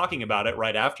start talking about it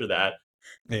right after that,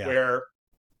 where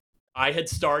I had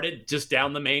started just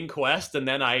down the main quest, and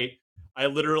then I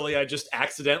just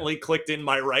accidentally clicked in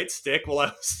my right stick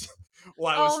while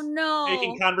I was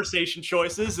making conversation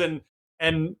choices and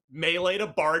meleeed a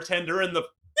bartender, and the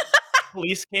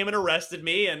police came and arrested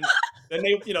me. And then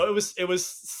they, it was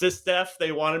SysDef.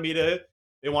 They wanted me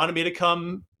to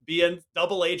come be a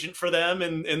double agent for them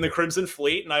in the Crimson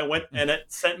Fleet, and I went, and it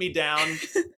sent me down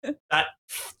that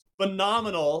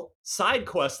phenomenal side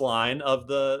quest line of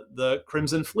the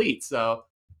Crimson Fleet. So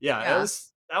yeah.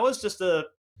 That was just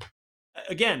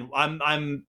again,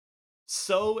 I'm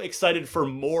so excited for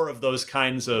more of those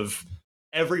kinds of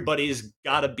everybody's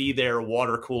got to be there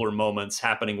water cooler moments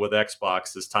happening with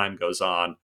Xbox as time goes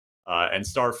on. And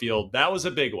Starfield, that was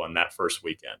a big one that first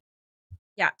weekend.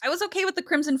 Yeah, I was okay with the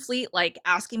Crimson Fleet like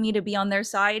asking me to be on their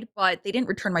side, but they didn't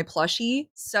return my plushie,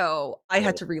 so I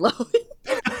had to reload.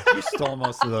 You stole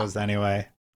most of those anyway.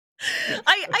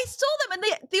 I stole them, and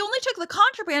they only took the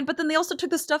contraband, but then they also took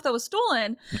the stuff that was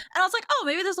stolen. And I was like, oh,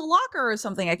 maybe there's a locker or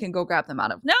something I can go grab them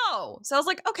out of. No, so I was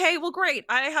like, okay, well, great.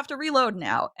 I have to reload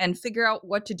now and figure out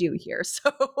what to do here.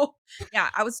 So yeah,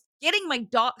 I was getting my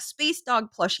space dog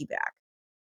plushie back.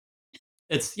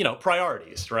 It's,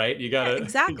 priorities, right? You gotta,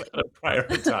 exactly. You gotta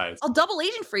prioritize. I'll double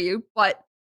agent for you, but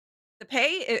the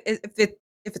pay, if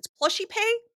it's plushie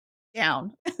pay,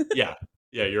 down. yeah,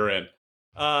 you're in.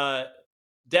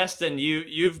 Destin,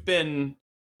 you've been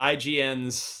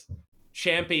IGN's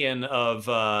champion of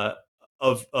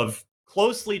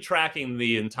closely tracking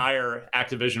the entire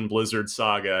Activision Blizzard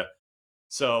saga.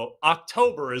 So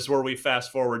October is where we fast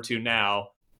forward to now,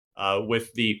 when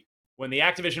the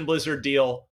Activision Blizzard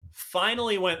deal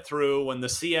finally went through, when the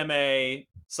CMA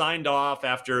signed off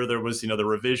after there was, the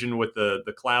revision with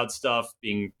the cloud stuff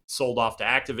being sold off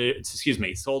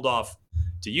to sold off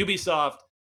to Ubisoft.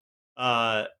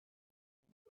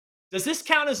 Does this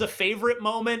count as a favorite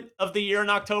moment of the year in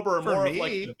October, or more of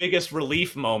like the biggest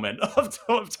relief moment of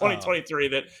 2023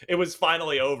 that it was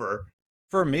finally over?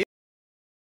 For me,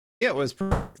 it was.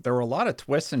 There were a lot of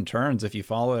twists and turns if you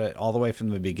follow it all the way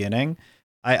from the beginning.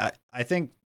 I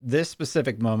think this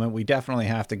specific moment, we definitely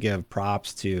have to give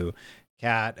props to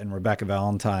Kat and Rebecca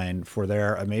Valentine for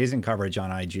their amazing coverage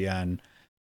on IGN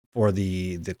for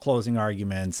the closing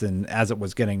arguments, and as it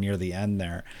was getting near the end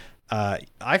there.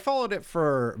 I followed it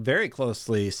for very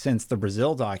closely since the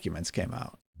Brazil documents came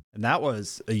out, and that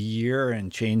was a year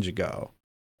and change ago,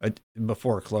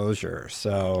 before closure.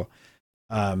 So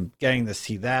getting to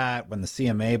see that when the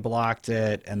CMA blocked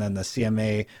it, and then the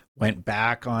CMA went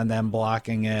back on them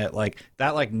blocking it, like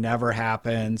that never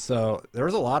happened. So there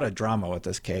was a lot of drama with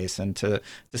this case, and to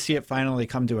see it finally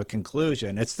come to a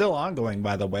conclusion. It's still ongoing,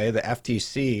 by the way. The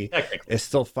FTC is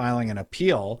still filing an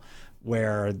appeal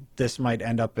where this might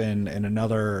end up in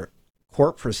another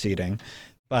court proceeding,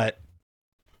 but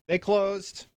they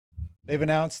closed. They've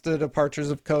announced the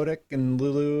departures of Kotick and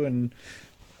Lulu and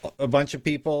a bunch of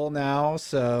people now,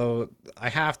 so I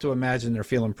have to imagine they're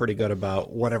feeling pretty good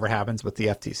about whatever happens with the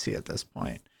FTC at this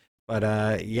point. But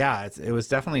it was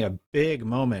definitely a big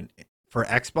moment for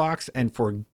Xbox and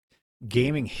for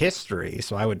gaming history,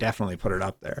 so I would definitely put it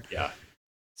up there. Yeah.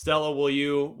 Stella, will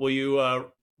you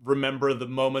remember the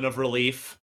moment of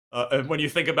relief when you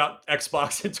think about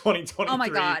Xbox in 2023? Oh my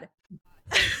God.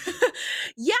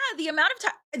 Yeah, the amount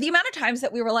of times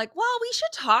that we were like, well, we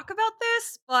should talk about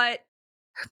this, but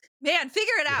man,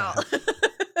 figure it out.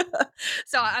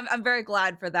 So I'm very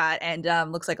glad for that, and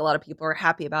looks like a lot of people are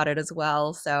happy about it as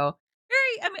well. So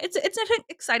it's an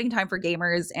exciting time for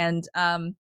gamers, and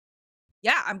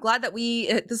yeah, I'm glad that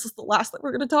this is the last that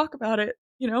we're going to talk about it.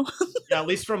 Yeah, at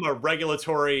least from a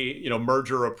regulatory,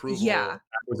 merger approval,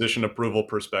 acquisition approval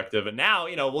perspective, and now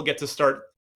we'll get to start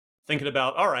thinking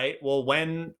about, all right, well,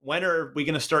 when are we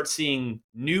going to start seeing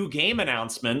new game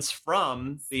announcements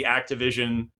from the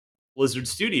Activision Blizzard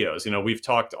Studios? We've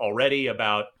talked already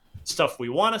about stuff we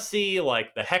want to see,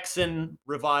 like the Hexen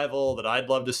revival that I'd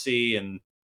love to see, and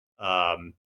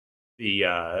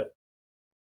the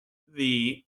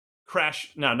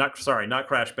not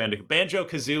Crash Bandicoot,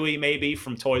 Banjo-Kazooie maybe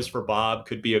from Toys for Bob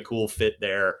could be a cool fit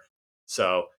there.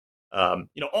 So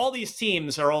all these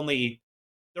teams are only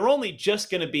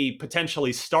just going to be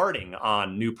potentially starting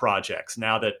on new projects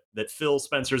now that Phil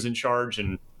Spencer's in charge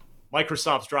and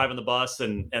Microsoft's driving the bus,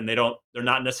 and they're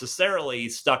not necessarily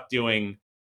stuck doing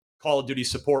Call of Duty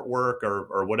support work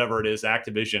or whatever it is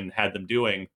Activision had them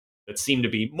doing that seemed to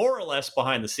be more or less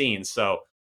behind the scenes. So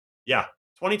yeah,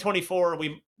 2024,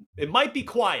 it might be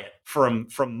quiet from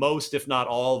most, if not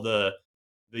all, the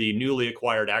newly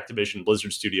acquired Activision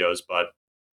Blizzard Studios, but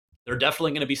they're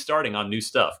definitely going to be starting on new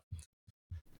stuff.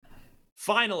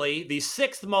 Finally, the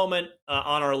sixth moment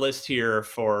on our list here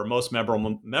for most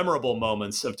memorable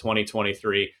moments of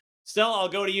 2023. Stella, I'll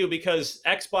go to you because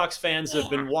Xbox fans have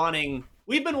been wanting.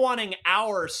 We've been wanting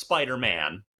our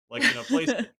Spider-Man, we've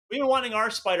been wanting our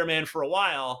Spider-Man for a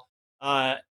while,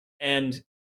 and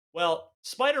well,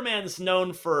 Spider-Man's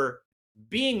known for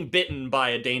being bitten by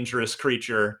a dangerous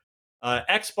creature.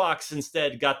 Xbox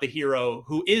instead got the hero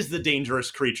who is the dangerous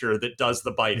creature that does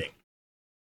the biting.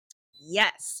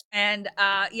 Yes. And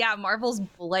Marvel's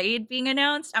Blade being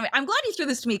announced. I mean, I'm glad you threw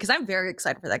this to me because I'm very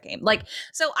excited for that game.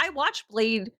 So I watched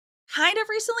Blade kind of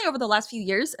recently over the last few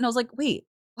years, and I was like, wait,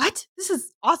 what? This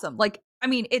is awesome. I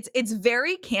mean, it's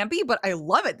very campy, but I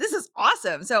love it. This is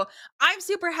awesome. So I'm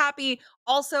super happy.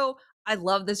 Also, I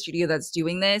love the studio that's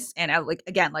doing this. And I like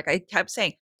again, like I kept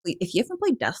saying, if you haven't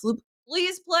played Deathloop,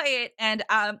 please play it. And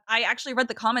I actually read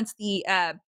the comments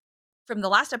from the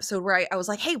last episode where I was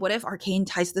like, hey, what if Arcane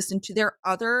ties this into their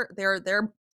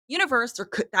universe? Or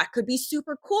that could be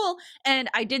super cool. And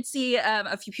I did see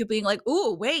a few people being like,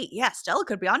 oh, wait, yeah, Stella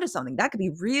could be onto something. That could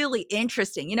be really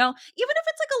interesting. Even if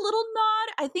it's like a little nod,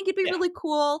 I think it'd be really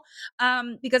cool.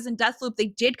 Because in Deathloop, they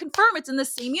did confirm it's in the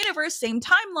same universe, same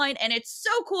timeline, and it's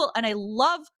so cool. And I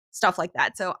love stuff like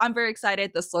that. So I'm very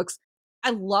excited. I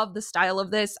love the style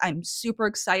of this. I'm super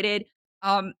excited.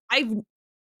 I've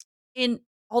in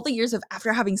all the years of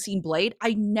after having seen Blade,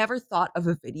 I never thought of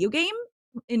a video game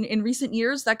in recent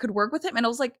years that could work with him. And I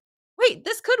was like, wait,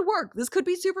 this could work. This could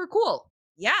be super cool.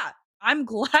 Yeah, I'm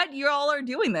glad you all are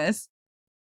doing this.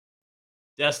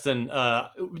 Destin,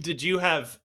 would you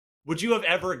have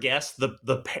ever guessed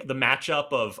the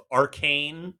matchup of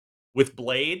Arcane with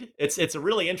Blade? It's a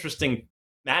really interesting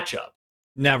matchup.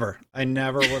 Never. I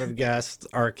never would have guessed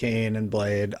Arcane and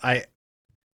Blade.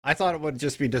 I thought it would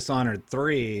just be Dishonored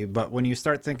 3, but when you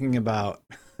start thinking about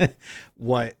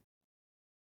what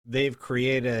they've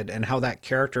created and how that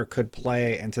character could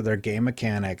play into their game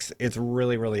mechanics, it's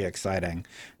really, really exciting.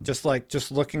 Just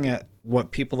looking at what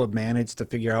people have managed to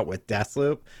figure out with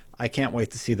Deathloop, I can't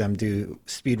wait to see them do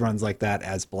speedruns like that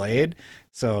as Blade.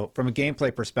 So from a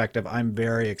gameplay perspective, I'm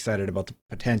very excited about the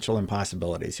potential and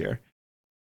possibilities here.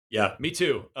 Yeah, me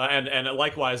too. And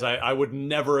likewise, I would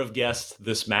never have guessed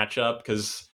this matchup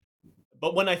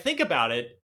but when I think about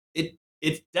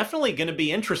it's definitely going to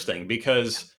be interesting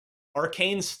because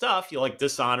Arcane stuff, like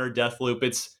Dishonored, Deathloop,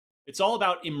 it's all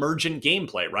about emergent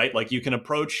gameplay, right? Like you can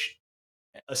approach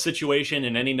a situation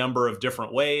in any number of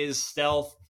different ways,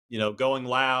 stealth, going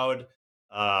loud,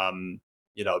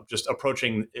 just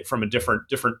approaching it from a different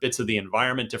bits of the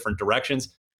environment, different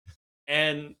directions.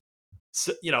 And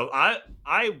so,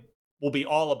 I will be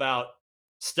all about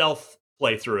stealth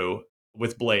playthrough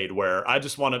with Blade, where I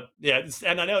just want to,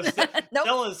 and I know Nope.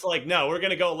 Stella's like, no, we're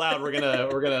gonna go loud, we're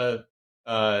gonna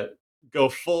go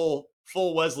full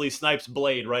Wesley Snipes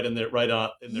Blade right in their faces.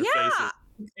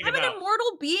 I'm an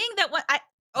immortal being that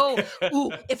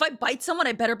if I bite someone,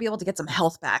 I better be able to get some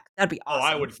health back. That'd be awesome. Oh,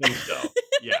 I would think so.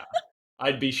 Yeah,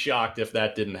 I'd be shocked if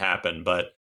that didn't happen, but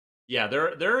yeah,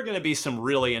 there are going to be some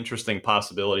really interesting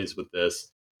possibilities with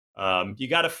this. You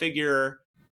got to figure.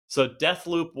 So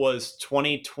Deathloop was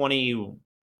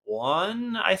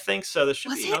 2021, I think. So this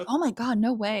should be. Oh my god,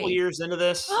 no way. 2 years into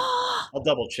this. I'll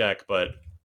double check, but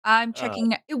I'm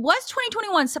checking. It was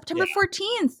 2021, September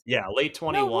 14th. Yeah, late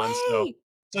 21. No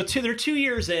so they're 2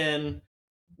 years in,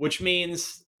 which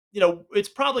means it's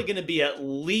probably going to be at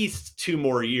least 2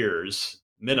 more years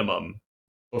minimum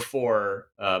before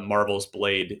Marvel's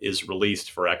Blade is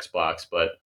released for Xbox.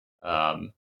 But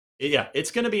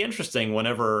it's going to be interesting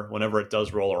whenever it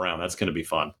does roll around. That's going to be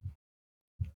fun.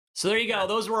 So there you go.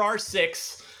 Those were our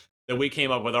 6 that we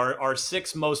came up with, our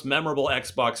 6 most memorable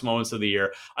Xbox moments of the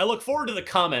year. I look forward to the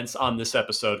comments on this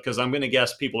episode because I'm going to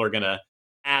guess people are going to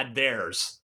add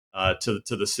theirs to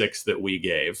the 6 that we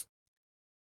gave.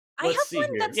 Let's see here.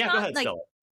 That's go ahead, like, Stella.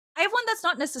 I have one that's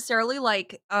not necessarily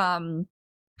like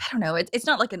I don't know. It's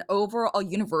not like an overall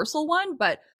universal one,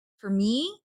 but for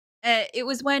me, it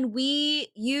was when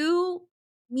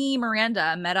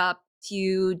Miranda met up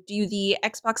to do the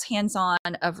Xbox hands-on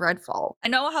of Redfall. I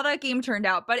know how that game turned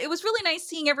out, but it was really nice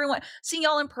seeing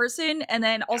y'all in person, and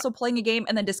then also playing a game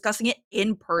and then discussing it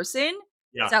in person.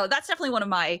 Yeah. So that's definitely one of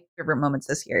my favorite moments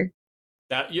this year.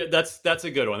 That's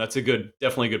a good one. That's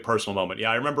definitely a good personal moment.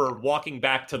 Yeah, I remember walking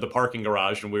back to the parking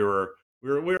garage and we were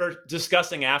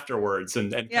discussing afterwards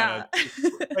and kind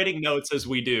of writing notes as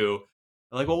we do.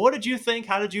 I'm like, well, what did you think?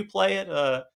 How did you play it?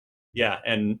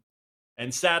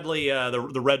 And sadly,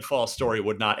 the Redfall story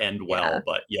would not end well. Yeah.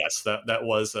 But yes, that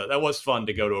was fun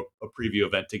to go to a preview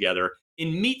event together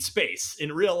in meat space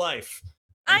in real life.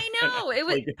 I know I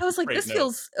was like, this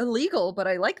feels illegal, but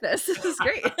I like this. This is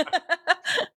great.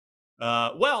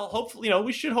 Well, hopefully,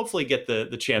 we should hopefully get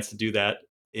the chance to do that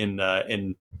in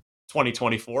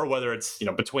 2024, whether it's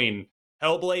between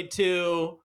Hellblade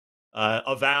 2,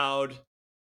 Avowed.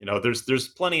 There's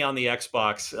plenty on the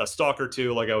Xbox. Stalker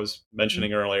 2, like I was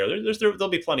mentioning earlier. There'll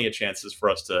be plenty of chances for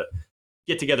us to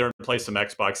get together and play some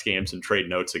Xbox games and trade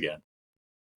notes again.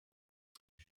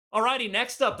 Alrighty,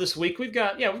 next up this week we've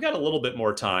got a little bit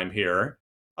more time here.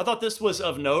 I thought this was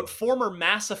of note. Former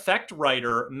Mass Effect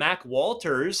writer Mac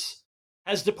Walters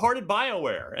has departed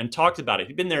BioWare and talked about it.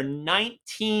 He'd been there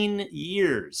 19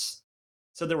 years.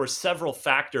 So there were several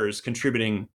factors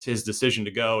contributing to his decision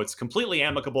to go. It's completely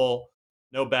amicable.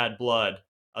 No Bad Blood.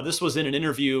 This was in an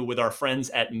interview with our friends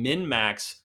at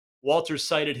MinMax. Walter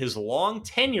cited his long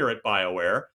tenure at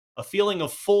BioWare, a feeling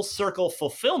of full circle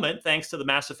fulfillment thanks to the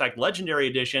Mass Effect Legendary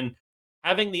Edition,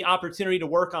 having the opportunity to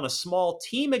work on a small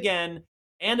team again,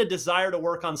 and a desire to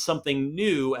work on something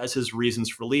new as his reasons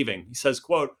for leaving. He says,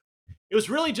 quote, "It was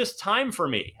really just time for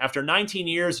me. After 19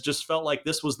 years, it just felt like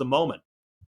this was the moment.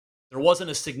 There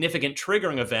wasn't a significant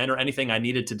triggering event or anything I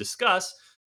needed to discuss.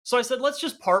 So I said, let's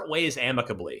just part ways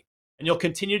amicably. And you'll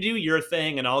continue to do your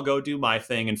thing, and I'll go do my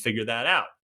thing and figure that out."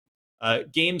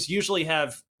 Games usually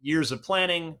have years of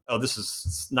planning. Oh, this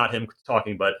is not him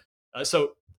talking, but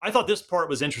so I thought this part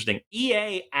was interesting.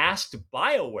 EA asked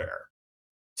BioWare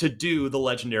to do the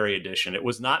Legendary Edition. It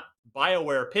was not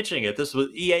BioWare pitching it. This was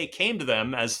EA came to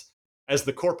them as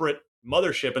the corporate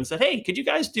mothership and said, "Hey, could you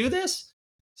guys do this?"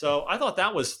 So I thought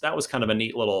that was kind of a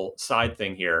neat little side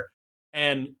thing here.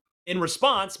 And in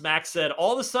response, Max said,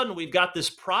 "All of a sudden, we've got this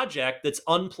project that's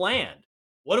unplanned.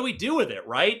 What do we do with it,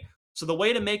 right?" So the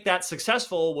way to make that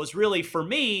successful was really, for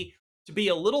me, to be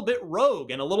a little bit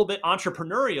rogue and a little bit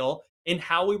entrepreneurial in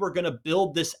how we were going to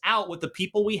build this out with the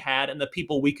people we had and the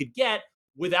people we could get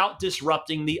without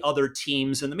disrupting the other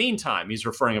teams in the meantime. He's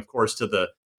referring, of course, to the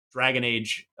Dragon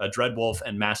Age, Dreadwolf,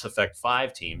 and Mass Effect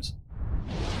 5 teams.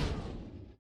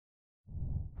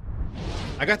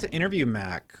 I got to interview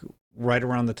Mac right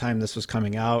around the time this was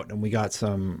coming out, and we got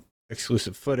some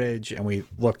exclusive footage, and we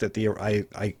looked at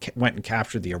I went and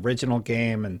captured the original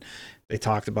game, and they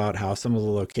talked about how some of the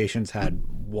locations had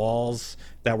walls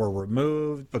that were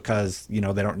removed because, they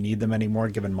don't need them anymore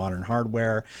given modern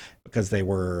hardware, because they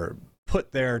were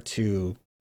put there to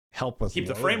help with keep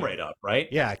the frame rate up, right?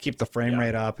 Yeah, keep the frame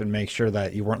rate up and make sure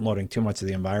that you weren't loading too much of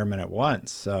the environment at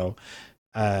once. So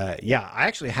I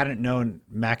actually hadn't known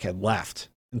Mac had left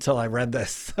until I read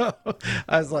this. So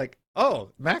I was like,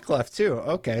 oh, Mac left too.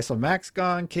 Okay, so Mac's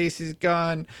gone, Casey's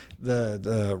gone,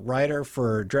 the writer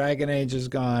for Dragon Age is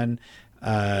gone.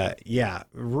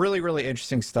 Really, really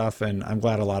interesting stuff, and I'm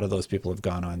glad a lot of those people have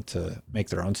gone on to make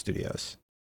their own studios.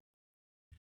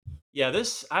 Yeah,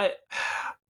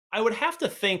 I would have to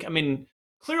think,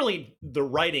 clearly the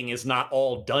writing is not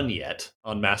all done yet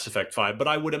on Mass Effect 5, but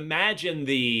I would imagine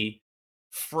the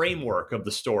framework of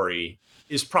the story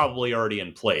is probably already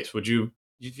in place. Do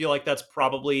you feel like that's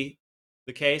probably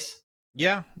the case?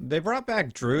 Yeah, they brought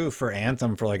back Drew for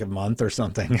Anthem for like a month or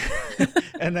something,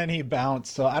 and then he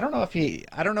bounced. So I don't know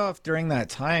if during that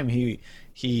time he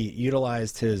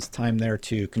utilized his time there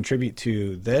to contribute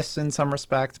to this in some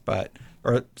respect,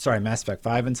 Mass Effect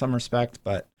 5 in some respect,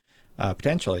 but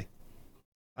potentially.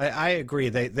 I agree.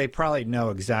 They probably know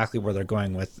exactly where they're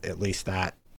going with at least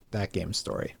that game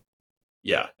story.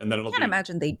 Yeah, and then I can't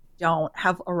imagine they don't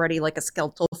have already like a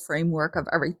skeletal framework of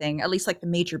everything, at least like the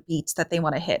major beats that they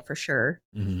want to hit for sure.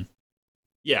 Mm-hmm.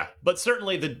 Yeah, but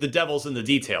certainly the devil's in the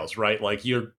details, right? Like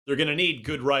they're going to need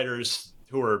good writers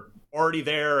who are already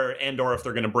there, or if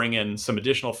they're going to bring in some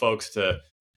additional folks to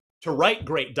write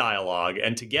great dialogue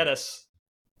and to get us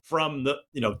from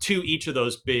to each of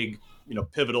those big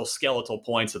pivotal skeletal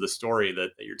points of the story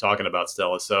that you're talking about,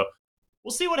 Stella. So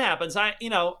we'll see what happens.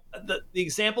 The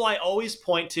example I always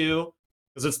point to,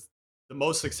 because it's the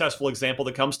most successful example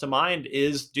that comes to mind,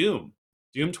 is Doom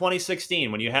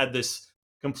 2016, when you had this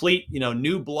complete,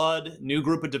 new blood, new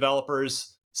group of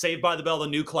developers. Saved by the Bell, the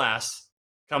new class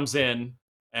comes in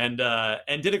and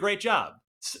did a great job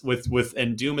with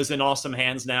and Doom is in awesome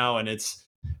hands now, and it's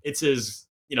as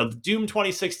Doom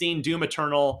 2016, Doom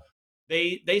Eternal,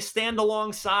 they stand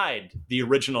alongside the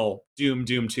original Doom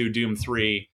 2, Doom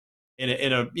 3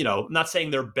 in a not saying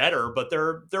they're better, but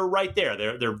they're right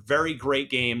there. They're very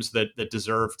great games that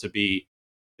deserve to be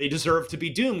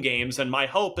Doom games. And my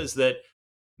hope is that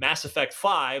Mass Effect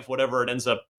 5, whatever it ends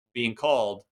up being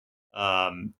called,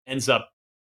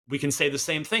 we can say the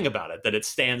same thing about it, that it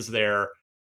stands there,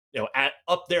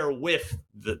 up there with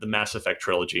the Mass Effect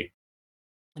trilogy.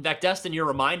 In fact, Destin, you're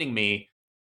reminding me,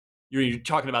 you're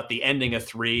talking about the ending of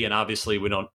 3, and obviously we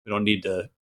don't need to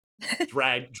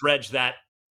dredge that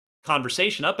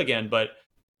conversation up again, but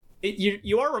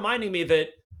you are reminding me that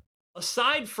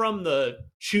aside from the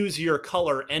choose your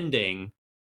color ending,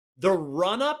 the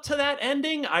run up to that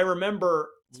ending I remember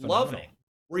loving,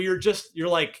 where you're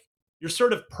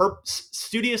sort of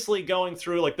studiously going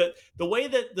through, like the way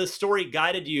that the story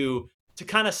guided you to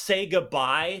kind of say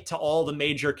goodbye to all the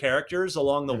major characters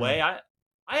along the way. I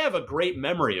have a great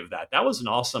memory of that. That was an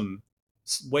awesome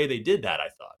way they did that, I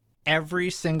thought. Every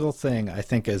single thing I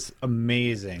think is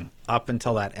amazing up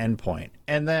until that end point.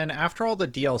 And then after all the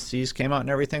DLCs came out and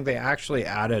everything, they actually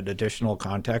added additional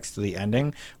context to the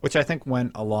ending, which I think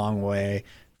went a long way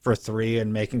for 3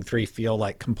 and making 3 feel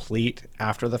like complete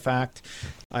after the fact.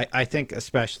 I think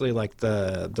especially like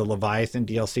the Leviathan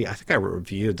DLC, I think I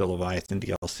reviewed the Leviathan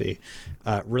DLC,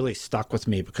 really stuck with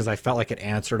me because I felt like it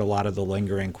answered a lot of the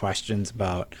lingering questions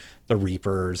about the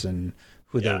Reapers and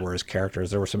who they were as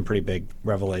characters. There were some pretty big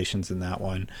revelations in that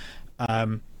one.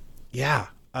 It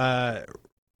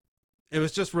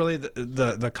was just really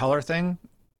the color thing,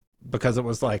 because it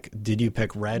was like, did you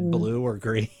pick red, blue, or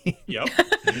green? Yep.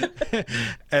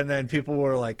 And then people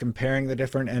were like comparing the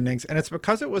different endings, and it's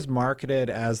because it was marketed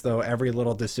as though every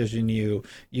little decision you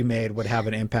made would have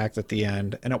an impact at the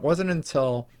end. And it wasn't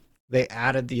until they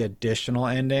added the additional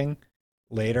ending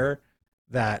later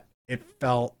that it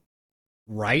felt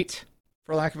right,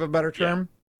 for lack of a better term.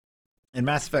 And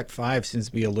Mass Effect 5 seems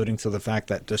to be alluding to the fact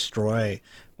that Destroy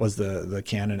was the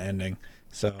canon ending.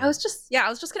 So I was just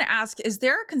going to ask, is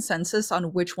there a consensus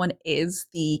on which one is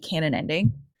the canon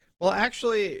ending? Well,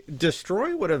 actually,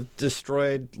 Destroy would have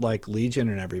destroyed like Legion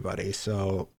and everybody,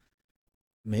 so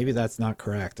maybe that's not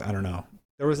correct. I don't know.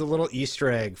 There was a little Easter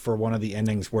egg for one of the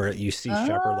endings where you see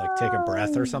Shepard like take a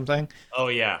breath or something. Oh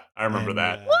yeah, I remember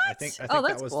that. What? I think Oh, that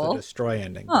that's was cool. the Destroy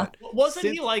ending. Huh. But Wasn't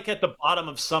he like at the bottom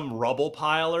of some rubble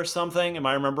pile or something? Am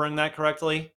I remembering that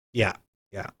correctly? yeah.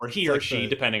 Or he It's or like she, the-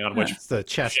 depending on which It's the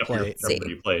chest plate. Shepard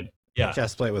you played. Yeah.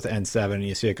 Chest plate with N7, and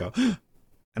you see it go.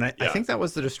 And I think that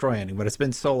was the Destroy ending, but it's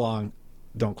been so long.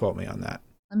 Don't quote me on that.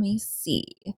 Let me see.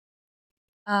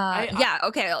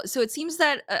 Okay. So it seems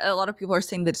that a lot of people are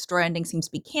saying the Destroy ending seems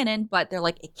to be canon, but they're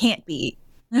like, it can't be.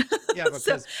 Yeah,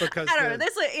 because I don't know.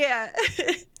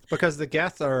 This, because the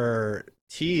Geth are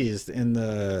teased in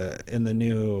the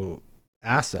new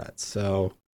assets.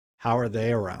 So how are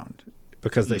they around?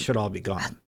 Because they should all be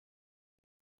gone.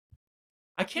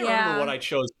 I can't remember what I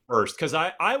chose first, because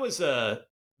I was a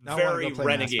very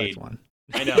renegade one.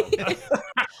 I know.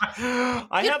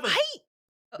 I have a.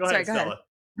 Go ahead, Stella.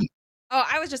 Oh,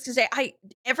 I was just gonna say,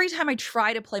 every time I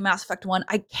try to play Mass Effect 1,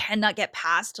 I cannot get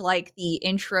past like the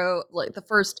intro, like the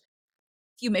first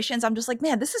few missions. I'm just like,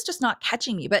 man, this is just not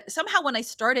catching me. But somehow when I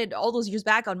started all those years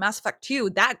back on Mass Effect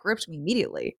 2, that gripped me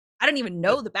immediately. I didn't even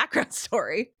know the background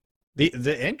story.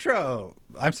 The intro,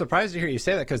 I'm surprised to hear you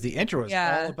say that, because the intro is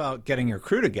all about getting your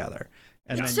crew together.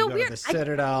 And It's then so you go weird. to the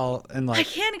Citadel and like I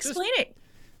can't explain it.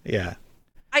 Yeah.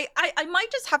 I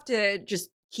might just have to just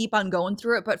keep on going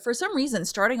through it. But for some reason,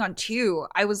 starting on 2,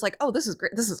 I was like, oh, this is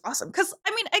great. This is awesome. Because,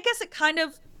 I mean, I guess it kind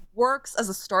of works as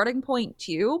a starting point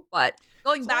too. But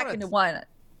going back into 1.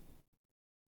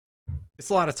 It's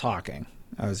a lot of talking.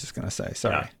 I was just going to say.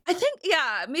 Sorry. I think,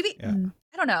 maybe. Yeah.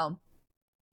 I don't know.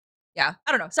 Yeah,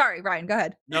 I don't know. Sorry, Ryan, go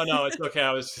ahead. No, it's okay.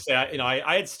 I was just saying,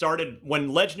 I had started when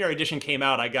Legendary Edition came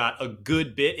out. I got a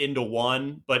good bit into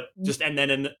 1, but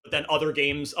then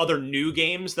other new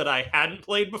games that I hadn't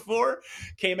played before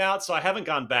came out, so I haven't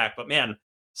gone back. But man,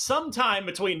 sometime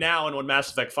between now and when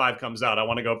Mass Effect 5 comes out, I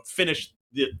want to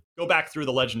go back through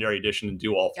the Legendary Edition and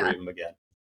do all 3 of them again.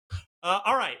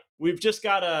 All right, we've just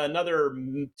got another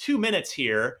 2 minutes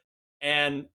here,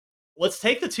 and let's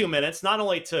take the 2 minutes, not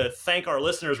only to thank our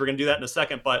listeners, we're going to do that in a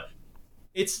second, but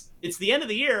it's the end of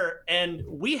the year, and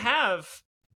we have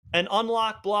an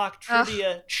Unlock Block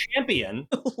Trivia champion.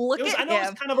 I know it was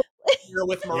kind of a year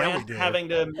with Miranda having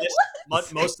to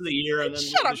miss most of the year and then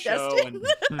leave the show. And,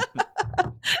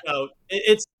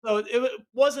 it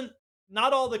wasn't.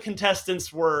 Not all the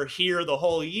contestants were here the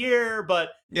whole year, but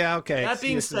yeah, okay. That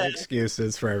being said,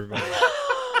 excuses for everybody.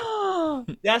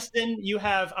 Destin,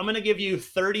 I'm going to give you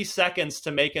 30 seconds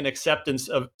to make an acceptance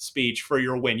of speech for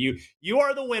your win. You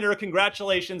are the winner.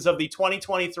 Congratulations of the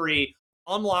 2023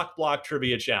 Unlock Block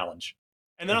Trivia Challenge.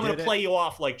 And then I'm going to play you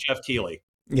off like Jeff Keighley.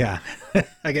 Yeah,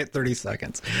 I get 30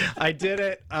 seconds. I did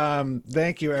it.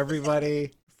 Thank you,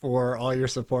 everybody, for all your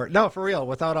support. No, for real.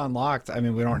 Without Unlocked, I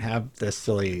mean, we don't have this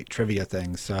silly trivia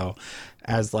thing. So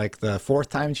as like the 4th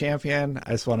time champion,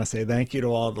 I just want to say thank you to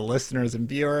all the listeners and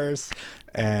viewers.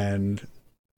 And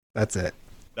that's it.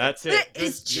 That's it.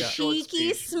 His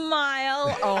cheeky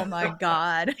smile. Oh my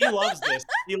God. He loves this.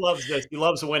 He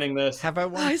loves winning this. Have I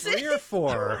won 3 or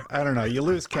 4? I don't know. You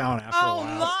lose count after a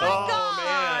while.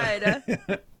 My God.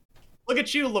 Man. Look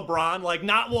at you, LeBron. Like,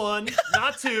 not 1,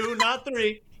 not 2, not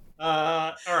 3.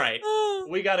 All right.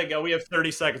 We got to go. We have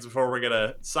 30 seconds before we're going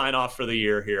to sign off for the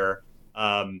year here.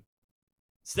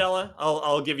 Stella,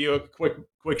 I'll give you a quick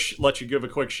let you give a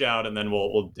quick shout, and then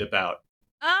we'll dip out.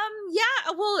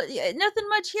 Nothing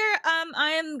much here.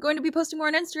 I am going to be posting more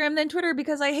on Instagram than Twitter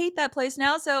because I hate that place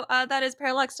now. So that is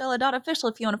parallaxstella.official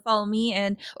if you want to follow me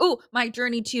and my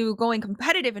journey to going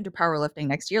competitive into powerlifting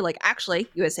next year, like actually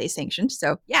USA sanctioned.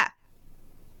 So yeah.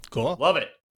 Cool. Love it.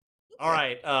 All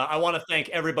right. I want to thank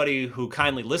everybody who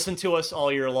kindly listened to us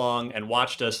all year long and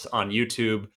watched us on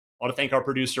YouTube. I want to thank our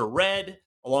producer, Red,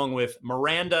 along with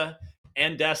Miranda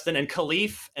and Destin and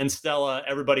Khalif and Stella,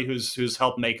 everybody who's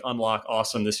helped make Unlock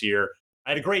awesome this year.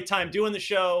 I had a great time doing the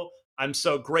show. I'm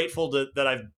so grateful that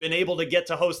I've been able to get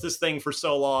to host this thing for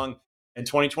so long. And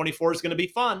 2024 is going to be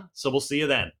fun. So we'll see you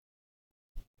then.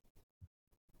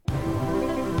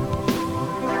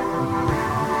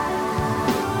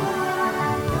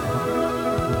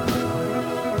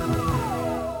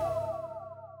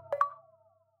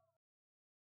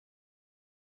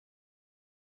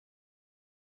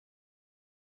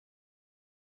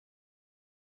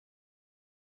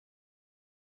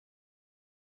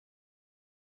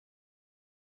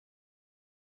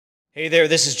 Hey there,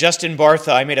 this is Justin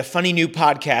Bartha. I made a funny new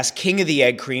podcast, King of the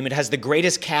Egg Cream. It has the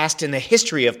greatest cast in the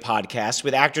history of podcasts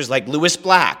with actors like Louis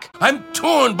Black. I'm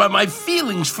torn by my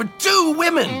feelings for two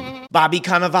women. Bobby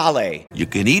Cannavale. You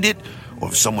can eat it, or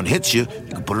if someone hits you,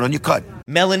 you can put it on your cut.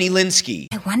 Melanie Linsky.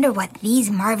 I wonder what these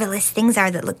marvelous things are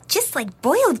that look just like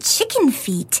boiled chicken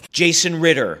feet. Jason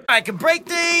Ritter. I can break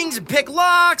things and pick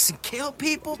locks and kill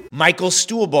people. Michael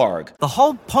Stuhlbarg. The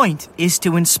whole point is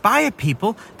to inspire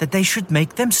people that they should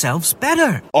make themselves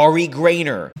better. Ari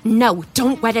Grainer. No,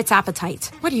 don't whet its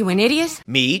appetite. What are you, an idiot?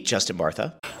 Me, Justin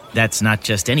Bartha. That's not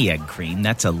just any egg cream,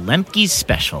 that's a Lemke's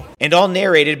special. And all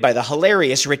narrated by the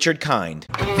hilarious Richard Kind.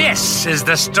 This is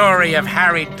the story of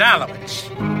Harry Dalowitz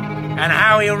and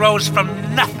how he rose from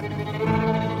nothing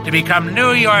to become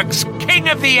New York's King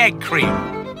of the Egg Cream.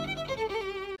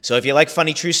 So if you like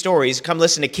funny true stories, come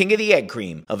listen to King of the Egg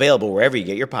Cream, available wherever you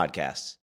get your podcasts.